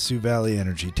here with Sioux Valley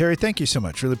Energy. Terry, thank you so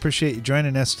much. Really appreciate you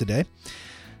joining us today.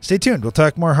 Stay tuned. We'll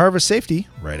talk more harvest safety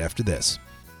right after this.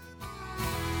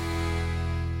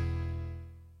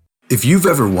 If you've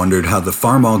ever wondered how the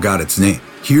Farmall got its name,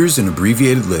 here's an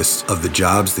abbreviated list of the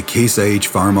jobs the Case IH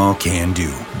Farmall can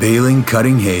do. Baling,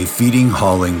 cutting hay, feeding,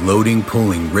 hauling, loading,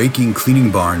 pulling, raking,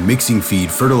 cleaning barn, mixing feed,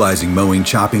 fertilizing, mowing,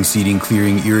 chopping, seeding,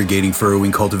 clearing, irrigating,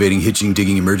 furrowing, cultivating, hitching,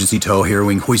 digging, emergency tow,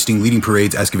 harrowing, hoisting, leading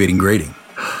parades, excavating, grading.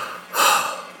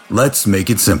 Let's make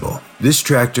it simple. This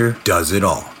tractor does it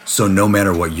all. So no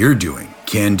matter what you're doing,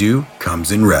 Can Do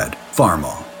comes in red.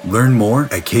 Farmall. Learn more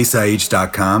at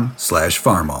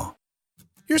caseih.com/farmall.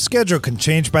 Your schedule can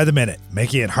change by the minute,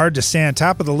 making it hard to stay on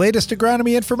top of the latest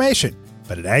agronomy information.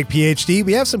 But at Ag PhD,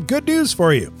 we have some good news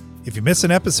for you. If you miss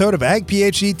an episode of Ag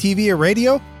PhD TV or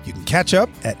radio, you can catch up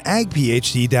at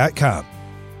agphd.com.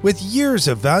 With years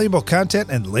of valuable content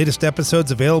and the latest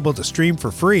episodes available to stream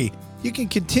for free, you can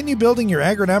continue building your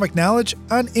agronomic knowledge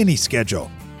on any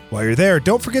schedule. While you're there,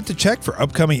 don't forget to check for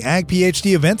upcoming Ag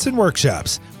PhD events and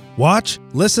workshops. Watch,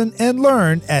 listen, and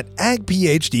learn at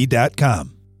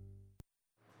agphd.com.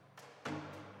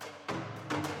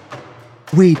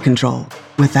 Weed control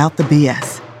without the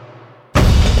BS.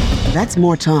 That's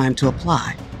more time to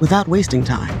apply without wasting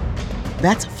time.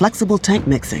 That's flexible tank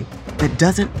mixing that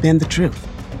doesn't bend the truth.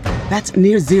 That's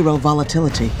near zero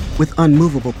volatility with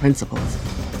unmovable principles.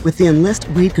 With the Enlist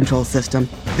weed control system,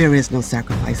 there is no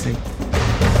sacrificing.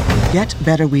 Get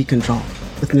better weed control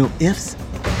with no ifs,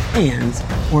 ands,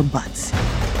 or buts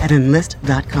at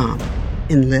Enlist.com.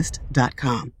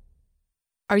 Enlist.com.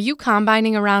 Are you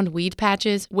combining around weed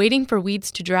patches, waiting for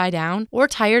weeds to dry down, or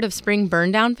tired of spring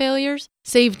burn-down failures?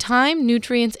 Save time,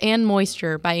 nutrients, and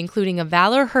moisture by including a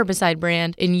Valor herbicide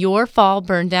brand in your fall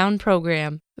burn-down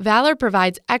program. Valor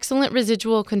provides excellent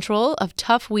residual control of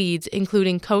tough weeds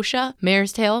including kochia,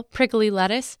 mare's tail, prickly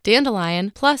lettuce,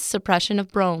 dandelion, plus suppression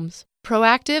of bromes.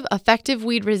 Proactive, effective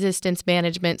weed resistance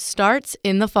management starts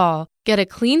in the fall. Get a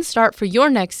clean start for your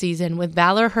next season with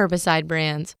Valor herbicide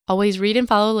brands. Always read and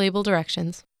follow label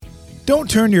directions. Don't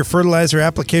turn your fertilizer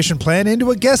application plan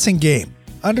into a guessing game.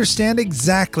 Understand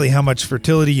exactly how much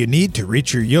fertility you need to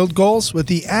reach your yield goals with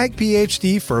the Ag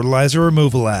PhD Fertilizer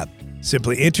Removal app.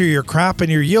 Simply enter your crop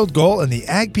and your yield goal, and the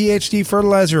Ag PhD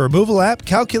Fertilizer Removal app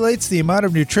calculates the amount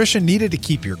of nutrition needed to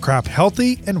keep your crop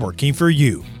healthy and working for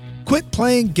you. Quit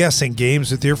playing guessing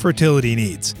games with your fertility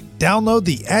needs. Download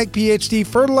the Ag PhD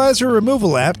Fertilizer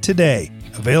Removal app today.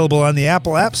 Available on the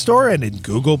Apple App Store and in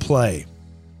Google Play.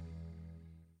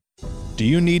 Do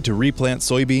you need to replant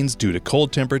soybeans due to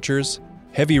cold temperatures,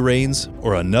 heavy rains,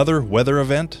 or another weather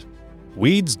event?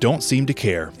 Weeds don't seem to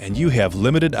care, and you have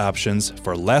limited options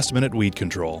for last-minute weed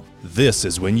control. This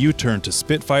is when you turn to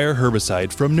Spitfire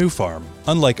herbicide from New Farm.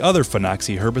 Unlike other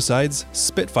Phenoxy herbicides,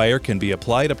 Spitfire can be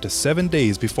applied up to 7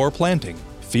 days before planting.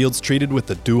 Fields treated with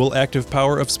the dual active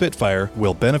power of Spitfire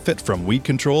will benefit from weed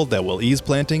control that will ease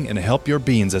planting and help your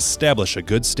beans establish a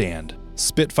good stand.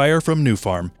 Spitfire from New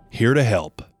Farm, here to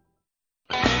help.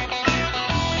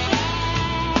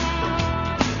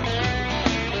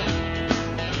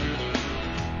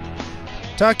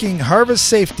 Talking harvest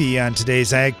safety on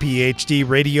today's Ag PhD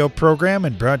radio program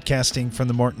and broadcasting from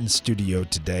the Morton studio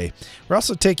today. We're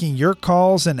also taking your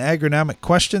calls and agronomic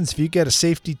questions. If you get a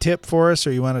safety tip for us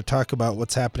or you want to talk about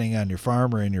what's happening on your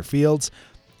farm or in your fields,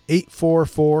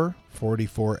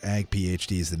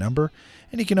 844-44-AG-PHD is the number.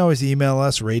 And you can always email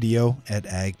us,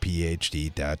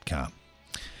 radio@agphd.com.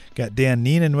 Got Dan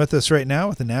Neenan with us right now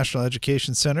with the National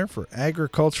Education Center for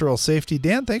Agricultural Safety.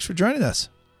 Dan, thanks for joining us.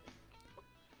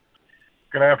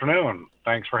 Good afternoon.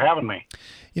 Thanks for having me.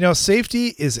 You know,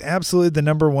 safety is absolutely the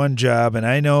number one job, and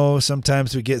I know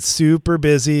sometimes we get super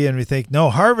busy and we think, no,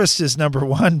 harvest is number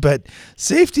one, but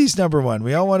safety's number one.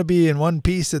 We all want to be in one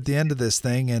piece at the end of this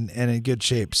thing and in good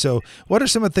shape. So what are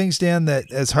some of the things, Dan,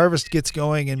 that as harvest gets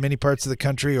going in many parts of the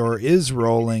country or is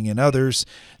rolling in others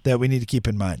that we need to keep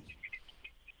in mind?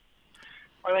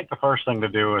 I think the first thing to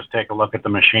do is take a look at the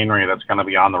machinery that's going to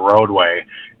be on the roadway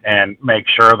and make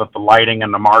sure that the lighting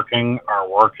and the marking are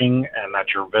working and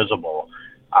that you're visible.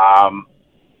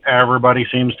 Everybody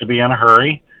seems to be in a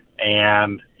hurry,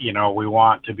 and, you know, we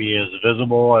want to be as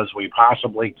visible as we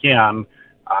possibly can,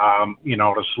 you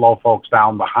know, to slow folks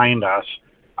down behind us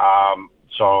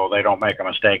so they don't make a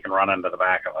mistake and run into the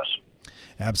back of us.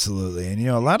 Absolutely. And, you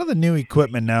know, a lot of the new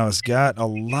equipment now has got a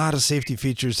lot of safety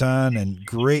features on and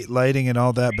great lighting and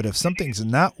all that. But if something's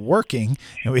not working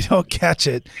and we don't catch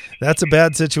it, that's a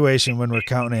bad situation when we're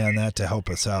counting on that to help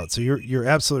us out. So you're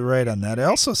absolutely right on that. I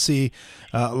also see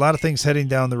a lot of things heading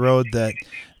down the road that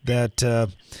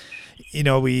you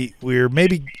know, we're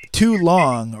maybe too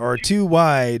long or too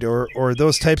wide or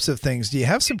those types of things. Do you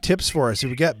have some tips for us? If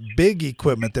we got big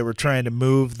equipment that we're trying to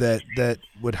move that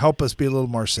would help us be a little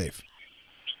more safe?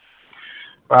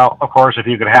 Well, of course, if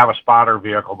you could have a spotter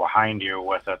vehicle behind you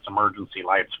with its emergency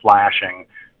lights flashing,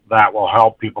 that will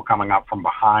help people coming up from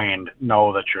behind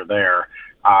know that you're there.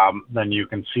 Then you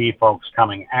can see folks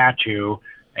coming at you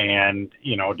and,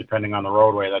 you know, depending on the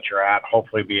roadway that you're at,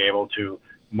 hopefully be able to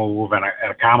move and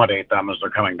accommodate them as they're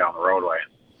coming down the roadway.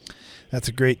 That's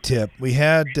a great tip. We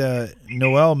had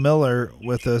Noelle Miller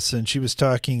with us, and she was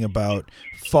talking about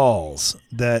falls,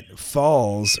 that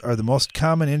falls are the most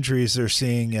common injuries they're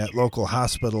seeing at local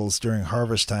hospitals during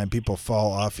harvest time. People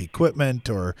fall off equipment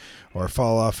or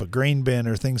fall off a grain bin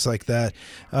or things like that.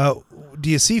 Do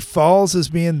you see falls as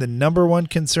being the number one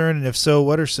concern? And if so,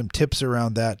 what are some tips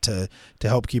around that to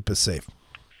help keep us safe?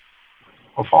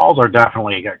 Well, falls are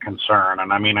definitely a concern.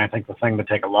 And I mean, I think the thing to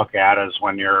take a look at is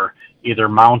when you're either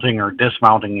mounting or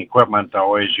dismounting equipment, to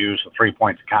always use the 3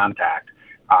 points of contact.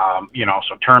 You know,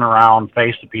 so turn around,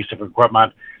 face the piece of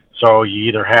equipment. So you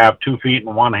either have 2 feet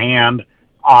and 1 hand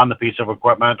on the piece of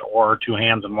equipment or 2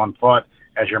 hands and 1 foot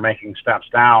as you're making steps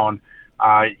down.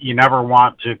 You never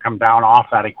want to come down off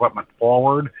that equipment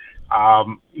forward.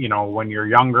 You know, when you're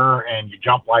younger and you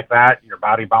jump like that, your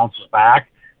body bounces back.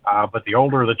 But the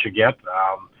older that you get,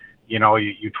 you know,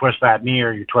 you twist that knee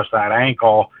or you twist that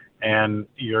ankle, and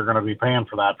you're going to be paying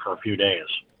for that for a few days.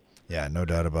 Yeah, no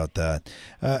doubt about that.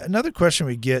 Another question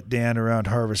we get, Dan, around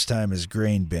harvest time is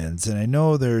grain bins. And I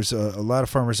know there's a lot of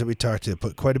farmers that we talk to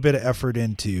put quite a bit of effort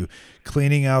into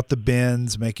cleaning out the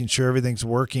bins, making sure everything's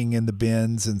working in the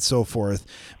bins and so forth.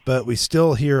 But we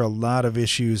still hear a lot of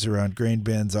issues around grain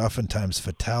bins, oftentimes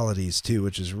fatalities too,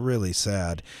 which is really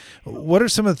sad. What are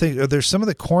some of the things? Are there some of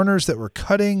the corners that we're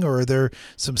cutting, or are there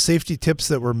some safety tips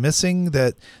that we're missing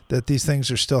that these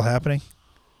things are still happening?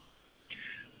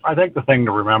 I think the thing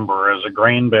to remember is a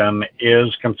grain bin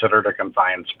is considered a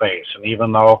confined space. And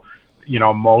even though,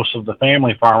 most of the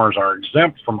family farmers are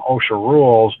exempt from OSHA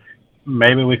rules,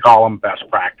 maybe we call them best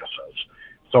practices.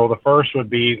 So the first would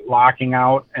be locking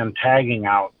out and tagging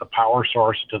out the power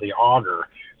source to the auger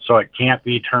so it can't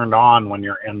be turned on when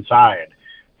you're inside.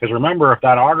 Because remember, if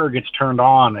that auger gets turned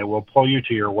on, it will pull you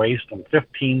to your waist in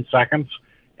 15 seconds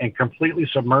and completely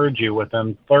submerge you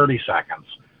within 30 seconds.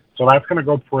 So that's going to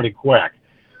go pretty quick.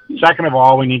 Second of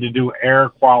all, we need to do air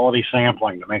quality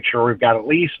sampling to make sure we've got at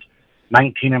least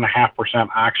 19.5%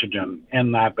 oxygen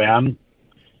in that bin.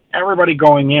 Everybody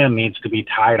going in needs to be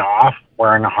tied off,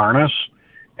 wearing a harness.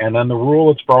 And then the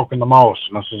rule that's broken the most,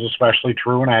 and this is especially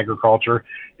true in agriculture,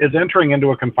 is entering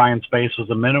into a confined space is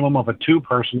a minimum of a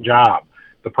 2-person job.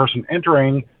 The person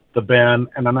entering the bin,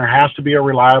 and then there has to be a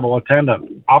reliable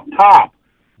attendant up top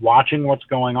watching what's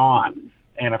going on.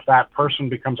 And if that person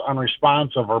becomes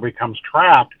unresponsive or becomes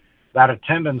trapped, that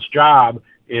attendant's job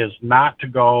is not to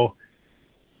go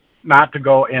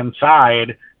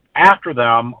inside after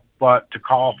them, but to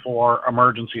call for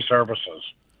emergency services.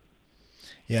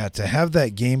 Yeah, to have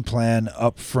that game plan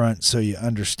up front so you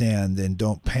understand and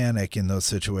don't panic in those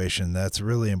situations, that's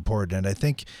really important. And I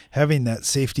think having that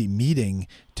safety meeting,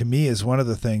 to me, is one of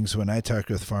the things when I talk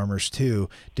with farmers too.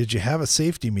 Did you have a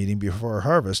safety meeting before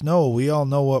harvest? No, we all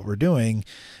know what we're doing.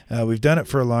 We've done it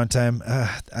for a long time.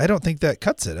 I don't think that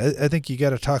cuts it. I think you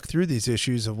got to talk through these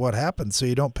issues of what happens so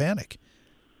you don't panic.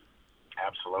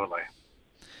 Absolutely.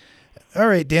 All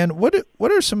right, Dan, what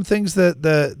are some things that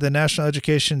the National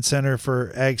Education Center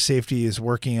for Ag Safety is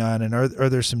working on, and are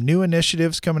there some new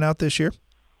initiatives coming out this year?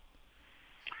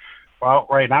 Well,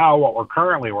 right now, what we're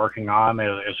currently working on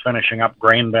is finishing up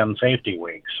Grain Bin Safety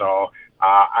Week. So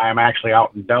I'm actually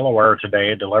out in Delaware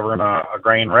today delivering a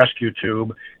grain rescue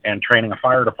tube and training a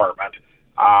fire department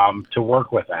to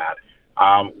work with that.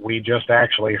 We just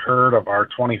actually heard of our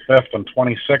 25th and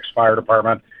 26th fire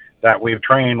department that we've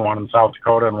trained, one in South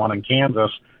Dakota and one in Kansas,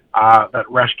 that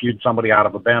rescued somebody out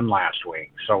of a bin last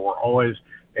week. So we're always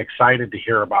excited to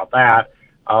hear about that.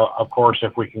 Of course,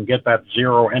 if we can get that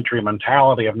zero entry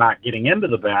mentality of not getting into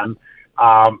the bin,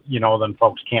 then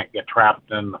folks can't get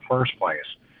trapped in the first place.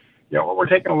 What we're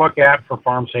taking a look at for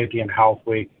Farm Safety and Health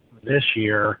Week this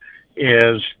year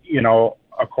is,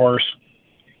 of course,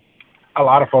 a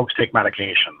lot of folks take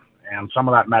medication, and some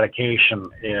of that medication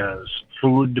is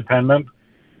food dependent.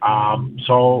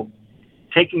 So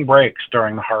taking breaks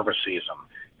during the harvest season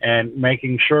and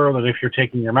making sure that if you're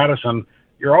taking your medicine,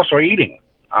 you're also eating,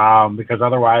 because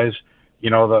otherwise,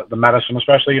 the medicine,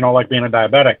 especially, like being a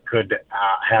diabetic, could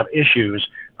have issues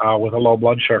with a low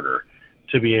blood sugar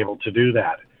to be able to do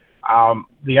that.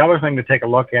 The other thing to take a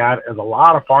look at is a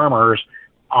lot of farmers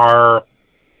are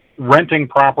renting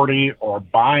property or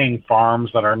buying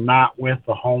farms that are not with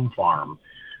the home farm.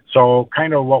 So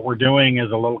kind of what we're doing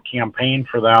is a little campaign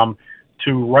for them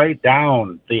to write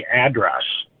down the address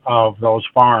of those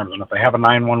farms. And if they have a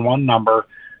 911 number,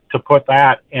 to put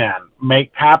that in.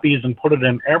 Make copies and put it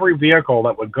in every vehicle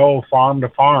that would go farm to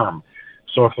farm.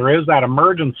 So if there is that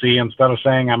emergency, instead of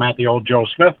saying I'm at the old Joe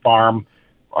Smith farm,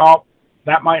 well,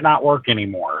 that might not work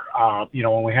anymore.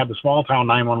 When we had the small town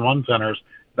 911 centers,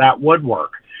 that would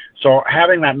work. So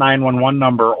having that 911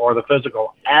 number or the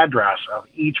physical address of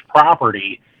each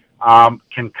property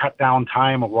can cut down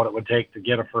time of what it would take to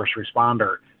get a first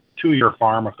responder to your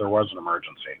farm if there was an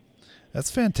emergency. That's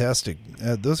fantastic.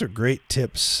 Those are great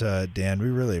tips, Dan. We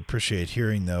really appreciate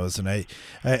hearing those. And I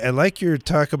like your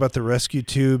talk about the rescue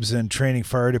tubes and training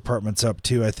fire departments up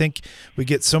too. I think we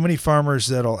get so many farmers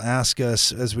that'll ask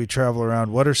us as we travel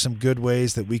around, what are some good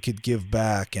ways that we could give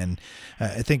back? And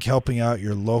I think helping out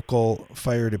your local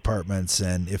fire departments,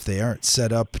 and if they aren't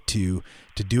set up to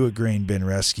do a grain bin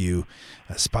rescue,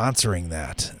 sponsoring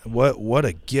that. What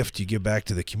a gift you give back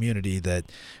to the community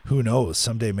that, who knows,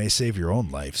 someday may save your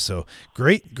own life. So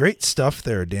great stuff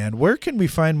there, Dan. Where can we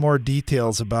find more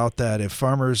details about that if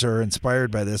farmers are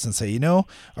inspired by this and say,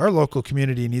 our local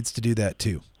community needs to do that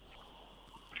too?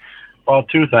 Well,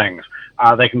 two things.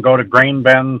 They can go to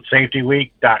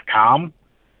grainbinsafetyweek.com,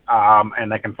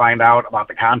 and they can find out about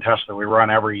the contest that we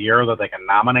run every year that they can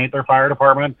nominate their fire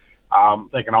department.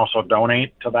 They can also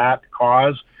donate to that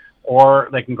cause. or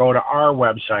they can go to our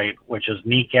website, which is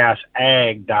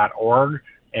necasag.org,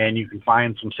 and you can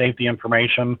find some safety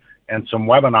information and some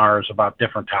webinars about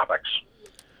different topics.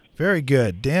 Very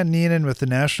good. Dan Neenan with the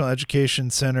National Education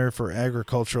Center for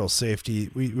Agricultural Safety.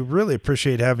 We really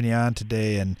appreciate having you on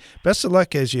today, and best of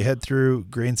luck as you head through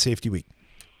Grain Safety Week.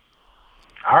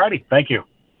 All righty. Thank you.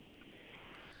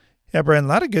 Yeah, Brian, a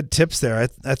lot of good tips there.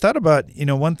 I thought about,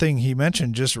 one thing he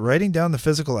mentioned, just writing down the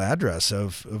physical address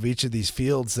of each of these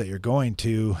fields that you're going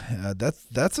to.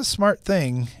 That's a smart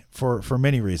thing for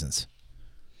many reasons.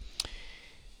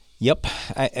 Yep.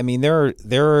 I mean, there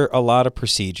are a lot of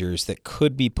procedures that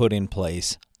could be put in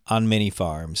place on many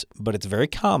farms, but it's very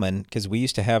common because we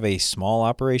used to have a small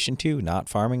operation too, not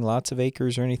farming lots of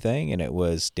acres or anything, and it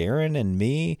was Darren and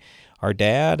me, our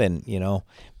dad, and,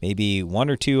 maybe one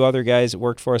or two other guys that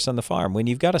worked for us on the farm. When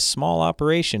you've got a small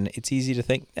operation, it's easy to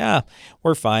think,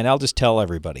 we're fine. I'll just tell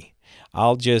everybody.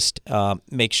 I'll just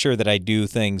make sure that I do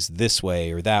things this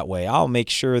way or that way. I'll make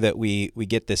sure that we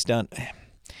get this done.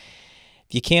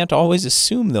 You can't always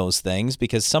assume those things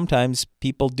because sometimes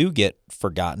people do get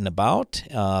forgotten about.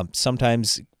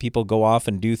 Sometimes people go off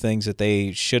and do things that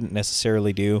they shouldn't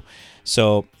necessarily do.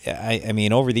 So, I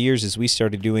mean, over the years, as we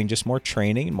started doing just more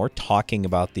training and more talking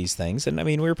about these things, and I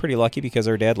mean, we were pretty lucky because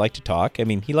our dad liked to talk. I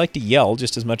mean, he liked to yell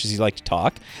just as much as he liked to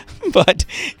talk. But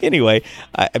anyway,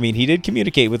 I mean, he did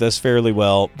communicate with us fairly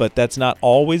well, but that's not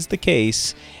always the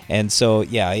case. And so,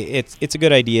 yeah, it's a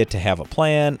good idea to have a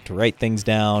plan, to write things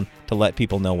down, to let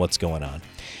people know what's going on.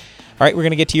 All right, we're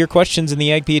going to get to your questions in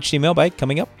the Ag PhD mailbag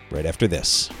coming up right after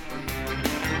this.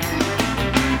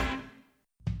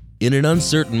 In an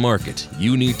uncertain market,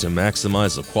 you need to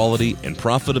maximize the quality and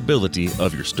profitability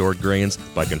of your stored grains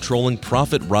by controlling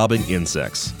profit-robbing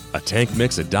insects. A tank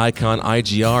mix of Dicon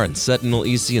IGR and Sentinel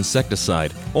EC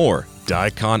insecticide, or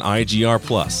Dicon IGR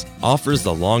Plus, offers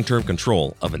the long-term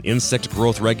control of an insect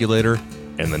growth regulator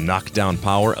and the knockdown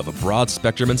power of a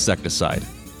broad-spectrum insecticide.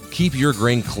 Keep your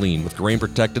grain clean with grain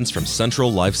protectants from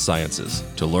Central Life Sciences.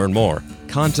 To learn more,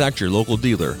 contact your local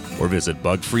dealer or visit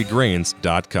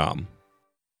bugfreegrains.com.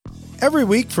 Every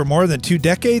week for more than 2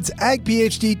 decades, Ag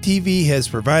PhD TV has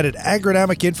provided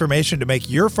agronomic information to make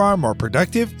your farm more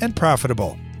productive and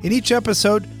profitable. In each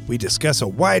episode, we discuss a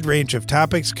wide range of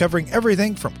topics covering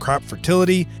everything from crop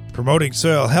fertility, promoting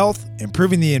soil health,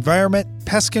 improving the environment,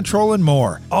 pest control, and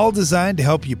more, all designed to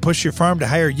help you push your farm to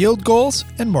higher yield goals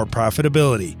and more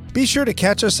profitability. Be sure to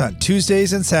catch us on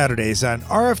Tuesdays and Saturdays on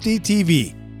RFD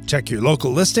TV. Check your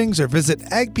local listings or visit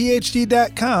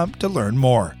agphd.com to learn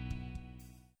more.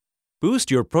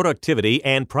 Boost your productivity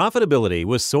and profitability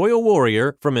with Soil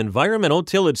Warrior from Environmental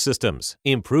Tillage Systems.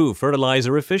 Improve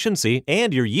fertilizer efficiency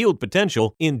and your yield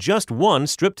potential in just one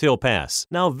strip till pass.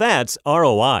 Now that's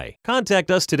ROI.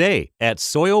 Contact us today at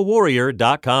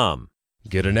soilwarrior.com.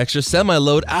 Get an extra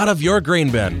semi-load out of your grain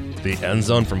bin. The End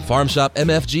Zone from Farm Shop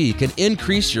MFG can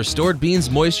increase your stored beans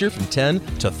moisture from 10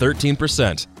 to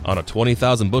 13%. On a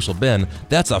 20,000 bushel bin,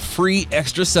 that's a free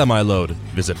extra semi-load.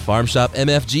 Visit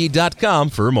farmshopmfg.com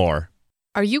for more.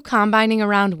 Are you combining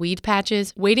around weed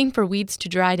patches, waiting for weeds to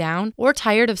dry down, or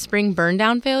tired of spring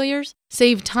burn-down failures?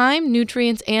 Save time,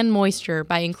 nutrients, and moisture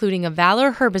by including a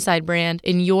Valor herbicide brand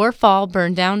in your fall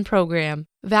burn-down program.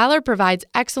 Valor provides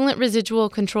excellent residual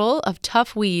control of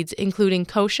tough weeds including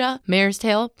kochia, mare's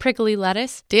tail, prickly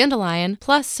lettuce, dandelion,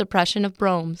 plus suppression of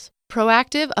bromes.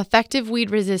 Proactive, effective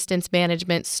weed resistance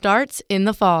management starts in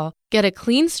the fall. Get a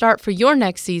clean start for your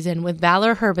next season with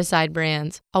Valor herbicide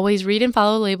brands. Always read and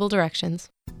follow label directions.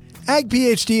 Ag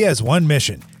PhD has one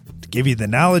mission: to give you the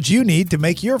knowledge you need to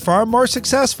make your farm more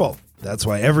successful. That's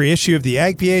why every issue of the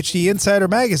Ag PhD Insider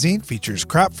magazine features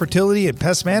crop fertility and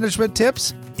pest management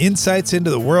tips, insights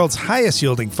into the world's highest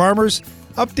yielding farmers,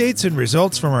 updates and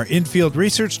results from our in-field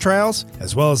research trials,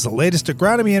 as well as the latest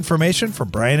agronomy information from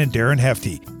Brian and Darren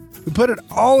Hefty. We put it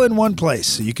all in one place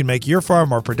so you can make your farm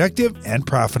more productive and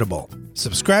profitable.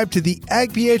 Subscribe to the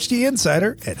Ag PhD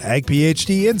Insider at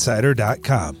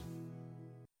agphdinsider.com.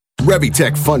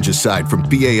 Revitec fungicide from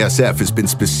BASF has been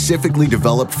specifically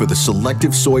developed for the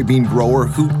selective soybean grower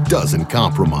who doesn't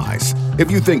compromise.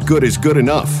 If you think good is good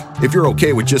enough, if you're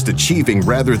okay with just achieving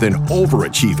rather than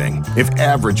overachieving, if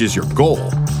average is your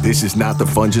goal, this is not the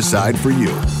fungicide for you.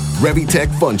 Revitec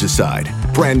fungicide,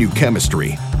 brand new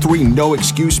chemistry, 3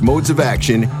 no-excuse modes of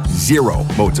action, 0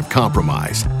 modes of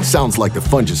compromise. Sounds like the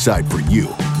fungicide for you.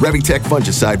 Revitec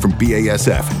fungicide from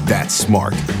BASF. That's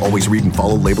smart. Always read and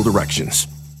follow label directions.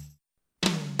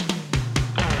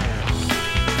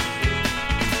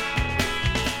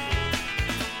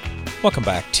 Welcome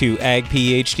back to Ag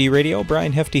PhD Radio.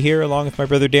 Brian Hefty here, along with my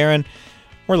brother Darren.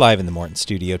 We're live in the Morton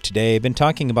studio today. I've been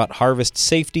talking about harvest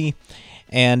safety,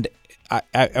 and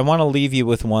I want to leave you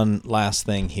with one last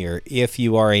thing here. If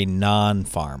you are a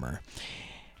non-farmer,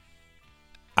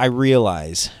 I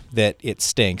realize that it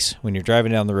stinks when you're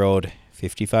driving down the road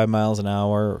 55 miles an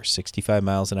hour or 65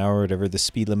 miles an hour, whatever the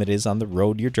speed limit is on the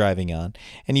road you're driving on,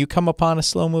 and you come upon a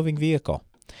slow-moving vehicle.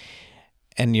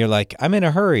 And you're like, I'm in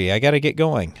a hurry. I got to get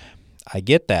going. I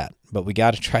get that, but we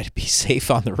got to try to be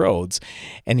safe on the roads.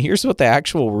 And here's what the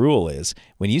actual rule is.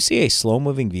 When you see a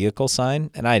slow-moving vehicle sign,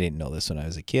 and I didn't know this when I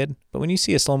was a kid, but when you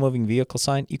see a slow-moving vehicle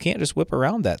sign, you can't just whip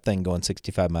around that thing going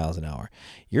 65 miles an hour.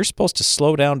 You're supposed to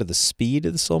slow down to the speed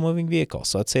of the slow-moving vehicle.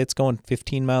 So let's say it's going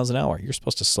 15 miles an hour. You're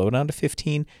supposed to slow down to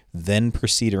 15, then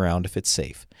proceed around if it's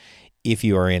safe. If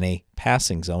you are in a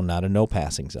passing zone, not a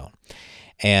no-passing zone.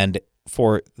 And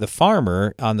for the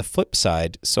farmer, on the flip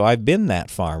side, so I've been that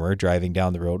farmer driving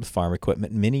down the road with farm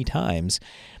equipment many times.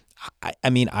 I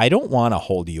mean, I don't want to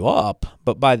hold you up,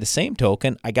 but by the same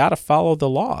token, I got to follow the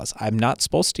laws. I'm not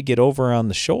supposed to get over on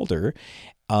the shoulder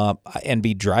and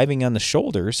be driving on the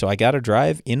shoulder, so I got to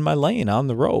drive in my lane on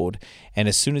the road. And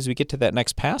as soon as we get to that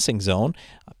next passing zone,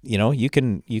 you know, you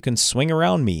can swing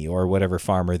around me or whatever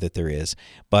farmer that there is.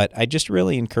 But I just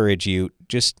really encourage you.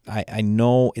 I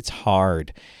know it's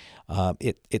hard.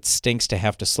 It stinks to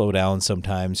have to slow down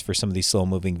sometimes for some of these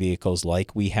slow-moving vehicles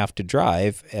like we have to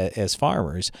drive as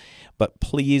farmers, but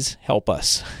please help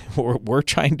us. We're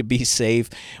trying to be safe.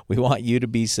 We want you to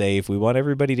be safe. We want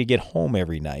everybody to get home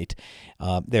every night.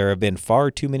 There have been far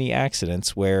too many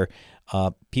accidents where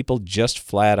people just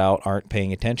flat out aren't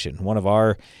paying attention. One of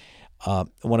our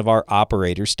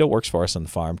operators still works for us on the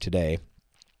farm today.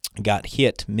 Got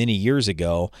hit many years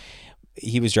ago.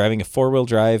 He was driving a four-wheel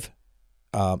drive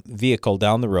vehicle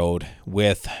down the road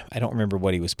with, I don't remember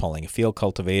what he was pulling, a field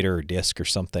cultivator or disc or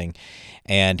something,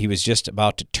 and he was just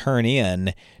about to turn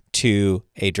in to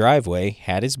a driveway,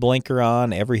 had his blinker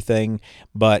on, everything,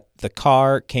 but the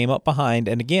car came up behind,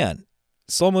 and again,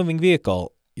 slow-moving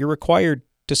vehicle, you're required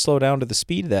to slow down to the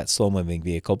speed of that slow-moving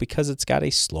vehicle because it's got a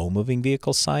slow-moving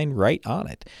vehicle sign right on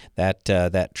it,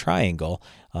 that triangle,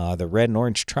 the red and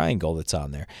orange triangle that's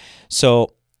on there.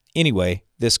 So anyway,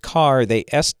 this car,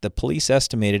 the police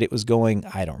estimated it was going,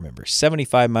 I don't remember,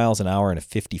 75 miles an hour and a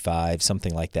 55,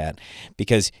 something like that,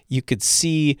 because you could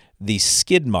see the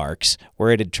skid marks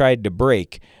where it had tried to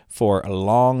brake for a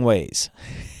long ways.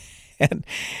 And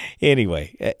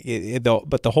anyway,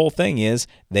 but the whole thing is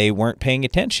they weren't paying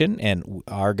attention, and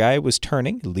our guy was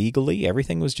turning legally.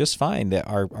 Everything was just fine.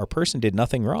 Our person did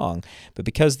nothing wrong. But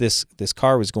because this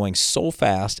car was going so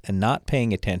fast and not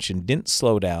paying attention, didn't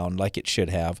slow down like it should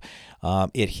have,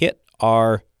 it hit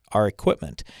our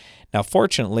equipment. Now,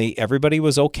 fortunately, everybody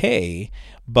was okay,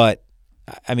 but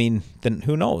I mean, then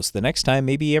who knows? The next time,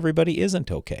 maybe everybody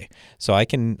isn't okay. So I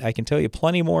can tell you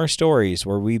plenty more stories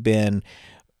where we've been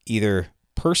either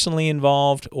personally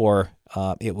involved or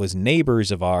it was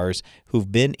neighbors of ours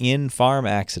who've been in farm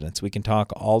accidents. We can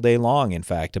talk all day long, in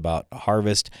fact, about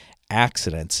harvest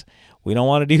accidents. We don't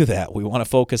want to do that. We want to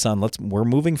focus on we're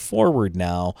moving forward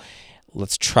now.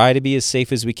 Let's try to be as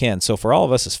safe as we can. So for all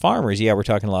of us as farmers, yeah, we're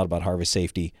talking a lot about harvest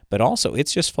safety, but also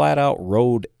it's just flat out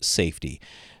road safety.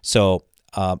 So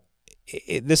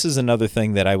this is another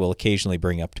thing that I will occasionally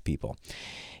bring up to people.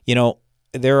 You know,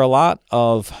 there are a lot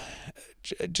of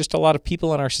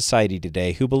people in our society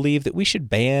today who believe that we should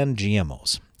ban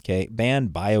GMOs, okay, ban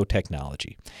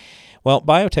biotechnology. Well,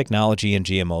 biotechnology and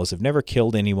GMOs have never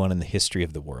killed anyone in the history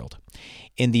of the world.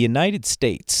 In the United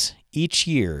States, each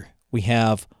year we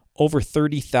have over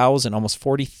 30,000, almost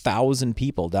 40,000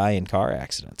 people die in car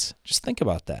accidents. Just think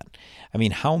about that. I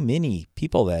mean, how many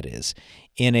people that is.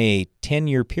 In a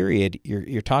 10-year period,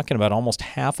 you're talking about almost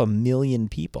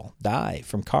 500,000 people die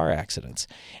from car accidents.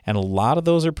 And a lot of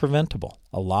those are preventable.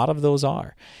 A lot of those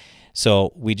are.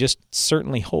 So we just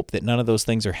certainly hope that none of those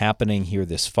things are happening here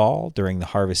this fall during the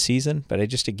harvest season. But I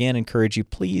just, again, encourage you,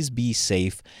 please be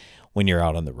safe when you're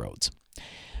out on the roads.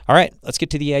 All right, let's get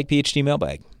to the Ag PhD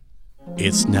mailbag.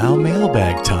 It's now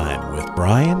mailbag time with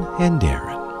Brian and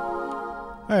Darren.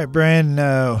 All right, Brian,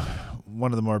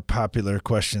 one of the more popular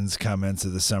comments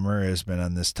of the summer has been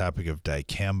on this topic of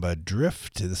dicamba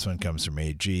drift. This one comes from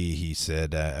AG. He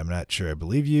said, I'm not sure I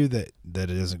believe you that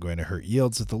it isn't going to hurt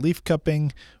yields with the leaf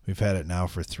cupping. We've had it now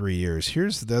for 3 years.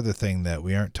 Here's the other thing that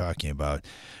we aren't talking about.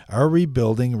 Are we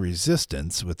building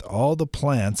resistance with all the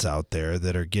plants out there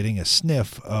that are getting a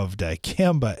sniff of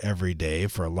dicamba every day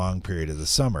for a long period of the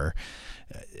summer?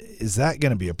 Is that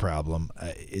going to be a problem?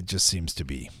 It just seems to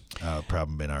be a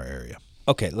problem in our area.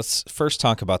 Okay, let's first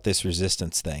talk about this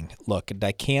resistance thing. Look,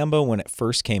 dicamba, when it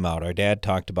first came out, our dad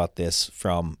talked about this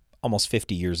from almost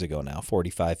 50 years ago now,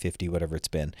 45, 50, whatever it's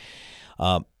been.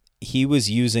 He was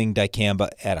using dicamba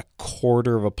at a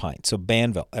quarter of a pint. So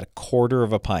Banville at a quarter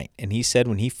of a pint. And he said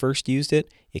when he first used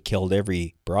it, it killed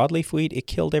every broadleaf weed. It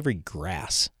killed every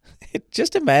grass.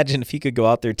 Just imagine if you could go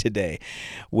out there today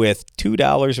with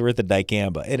 $2 worth of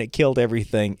dicamba and it killed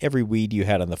everything, every weed you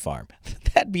had on the farm.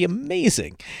 That'd be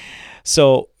amazing.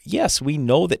 So yes, we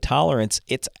know that tolerance,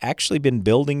 it's actually been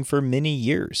building for many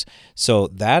years. So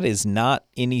that is not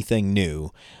anything new.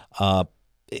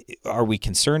 Are we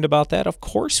concerned about that? Of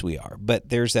course we are. But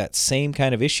there's that same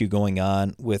kind of issue going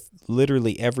on with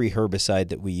literally every herbicide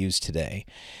that we use today.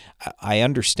 I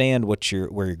understand where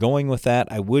you're going with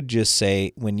that. I would just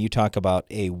say when you talk about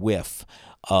a whiff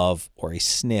of or a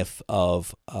sniff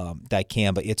of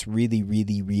dicamba, it's really,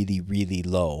 really, really, really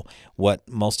low what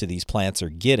most of these plants are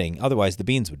getting. Otherwise, the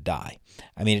beans would die.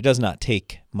 I mean, it does not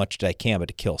take much dicamba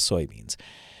to kill soybeans.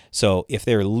 So if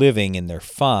they're living and they're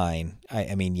fine,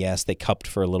 I mean, yes, they cupped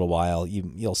for a little while.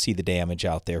 You'll see the damage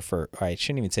out there I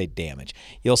shouldn't even say damage.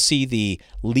 You'll see the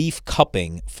leaf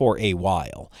cupping for a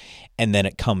while, and then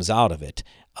it comes out of it.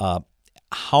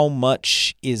 How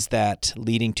much is that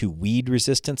leading to weed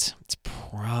resistance? It's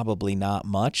probably not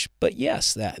much, but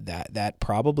yes, that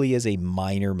probably is a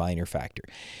minor factor.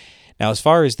 Now, as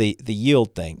far as the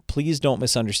yield thing, please don't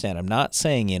misunderstand. I'm not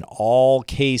saying in all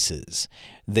cases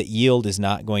that yield is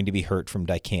not going to be hurt from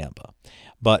dicamba.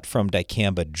 But from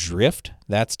dicamba drift,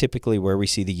 that's typically where we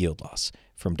see the yield loss.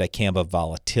 From dicamba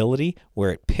volatility,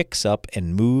 where it picks up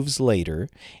and moves later,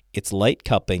 it's light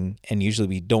cupping, and usually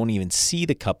we don't even see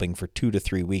the cupping for 2 to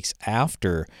 3 weeks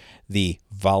after the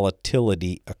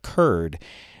volatility occurred.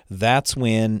 That's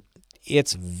when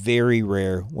it's very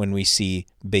rare when we see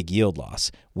big yield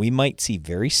loss. We might see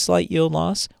very slight yield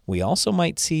loss. We also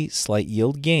might see slight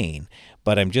yield gain,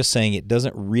 but I'm just saying it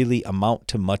doesn't really amount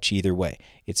to much either way.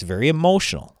 It's very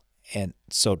emotional. And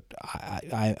so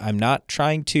I'm not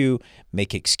trying to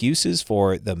make excuses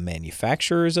for the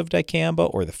manufacturers of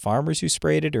dicamba or the farmers who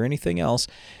sprayed it or anything else,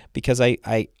 because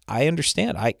I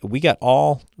understand. I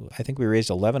think we raised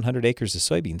 1,100 acres of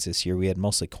soybeans this year. We had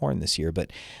mostly corn this year,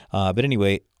 but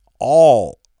anyway,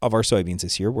 all of our soybeans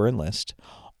this year were enlist.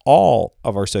 All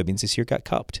of our soybeans this year got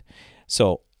cupped.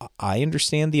 So I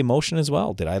understand the emotion as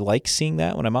well. Did I like seeing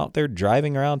that when I'm out there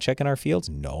driving around checking our fields?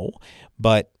 No,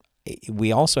 but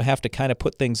we also have to kind of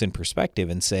put things in perspective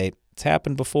and say, it's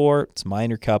happened before, it's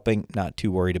minor cupping, not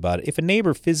too worried about it. If a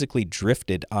neighbor physically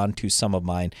drifted onto some of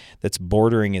mine that's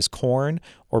bordering his corn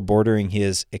or bordering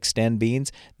his extend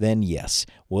beans, then yes,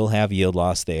 we'll have yield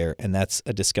loss there, and that's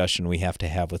a discussion we have to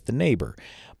have with the neighbor.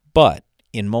 But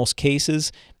in most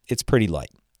cases, it's pretty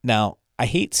light. Now, I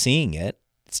hate seeing it.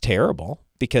 It's terrible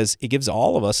because it gives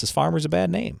all of us as farmers a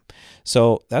bad name.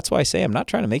 So that's why I say I'm not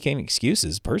trying to make any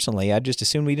excuses. Personally, I just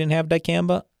assume we didn't have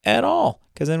dicamba at all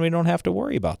because then we don't have to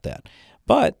worry about that.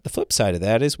 But the flip side of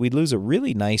that is we'd lose a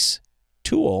really nice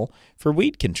tool for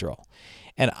weed control.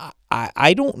 And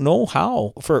I don't know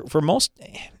how, for most,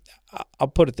 I'll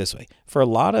put it this way. For a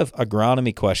lot of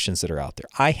agronomy questions that are out there,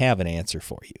 I have an answer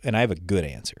for you, and I have a good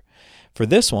answer. For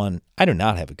this one, I do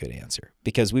not have a good answer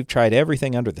because we've tried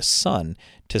everything under the sun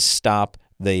to stop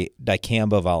the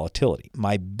dicamba volatility.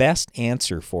 My best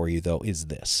answer for you, though, is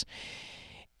this.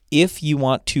 If you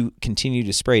want to continue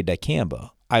to spray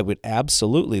dicamba, I would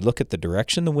absolutely look at the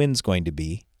direction the wind's going to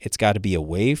be. It's got to be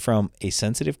away from a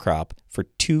sensitive crop for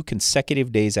 2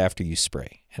 consecutive days after you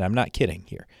spray. And I'm not kidding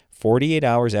here. 48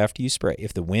 hours after you spray.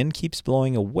 If the wind keeps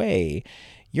blowing away,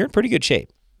 you're in pretty good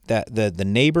shape. That the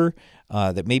neighbor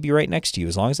that may be right next to you,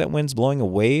 as long as that wind's blowing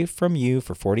away from you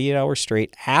for 48 hours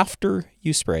straight after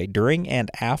you spray, during and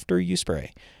after you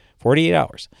spray, 48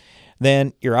 hours,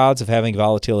 then your odds of having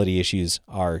volatility issues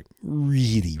are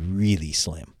really, really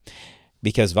slim,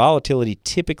 because volatility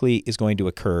typically is going to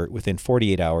occur within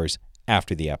 48 hours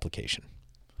after the application.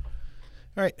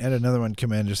 All right, and another one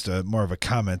come in, just more of a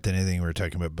comment than anything. We were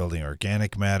talking about building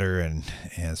organic matter, and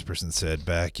this person said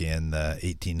back in the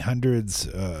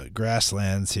 1800s,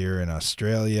 grasslands here in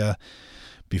Australia,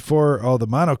 before all the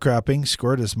monocropping,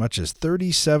 scored as much as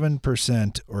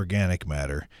 37% organic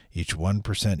matter. Each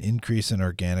 1% increase in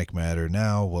organic matter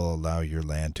now will allow your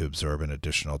land to absorb an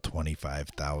additional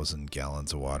 25,000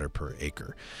 gallons of water per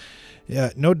acre.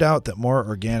 Yeah, no doubt that more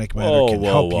organic matter can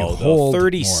help you hold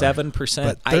 37%.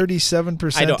 But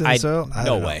 37% in soil?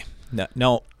 No way.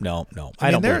 No.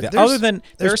 I don't believe that. Other than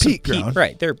there's peat ground.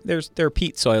 Right. There are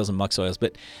peat soils and muck soils,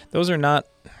 but those are not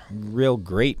real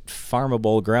great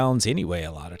farmable grounds anyway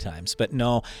a lot of times. But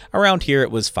no, around here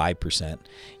it was 5%,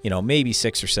 maybe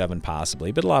 6 or 7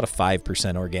 possibly, but a lot of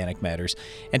 5% organic matters.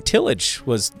 And tillage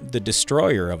was the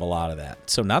destroyer of a lot of that.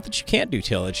 So not that you can't do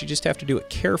tillage, you just have to do it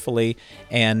carefully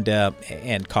and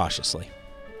cautiously.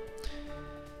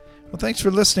 Well, thanks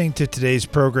for listening to today's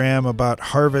program about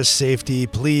harvest safety.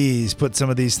 Please put some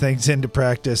of these things into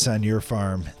practice on your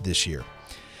farm this year.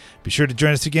 Be sure to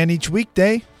join us again each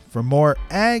weekday for more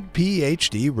Ag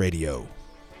PhD Radio.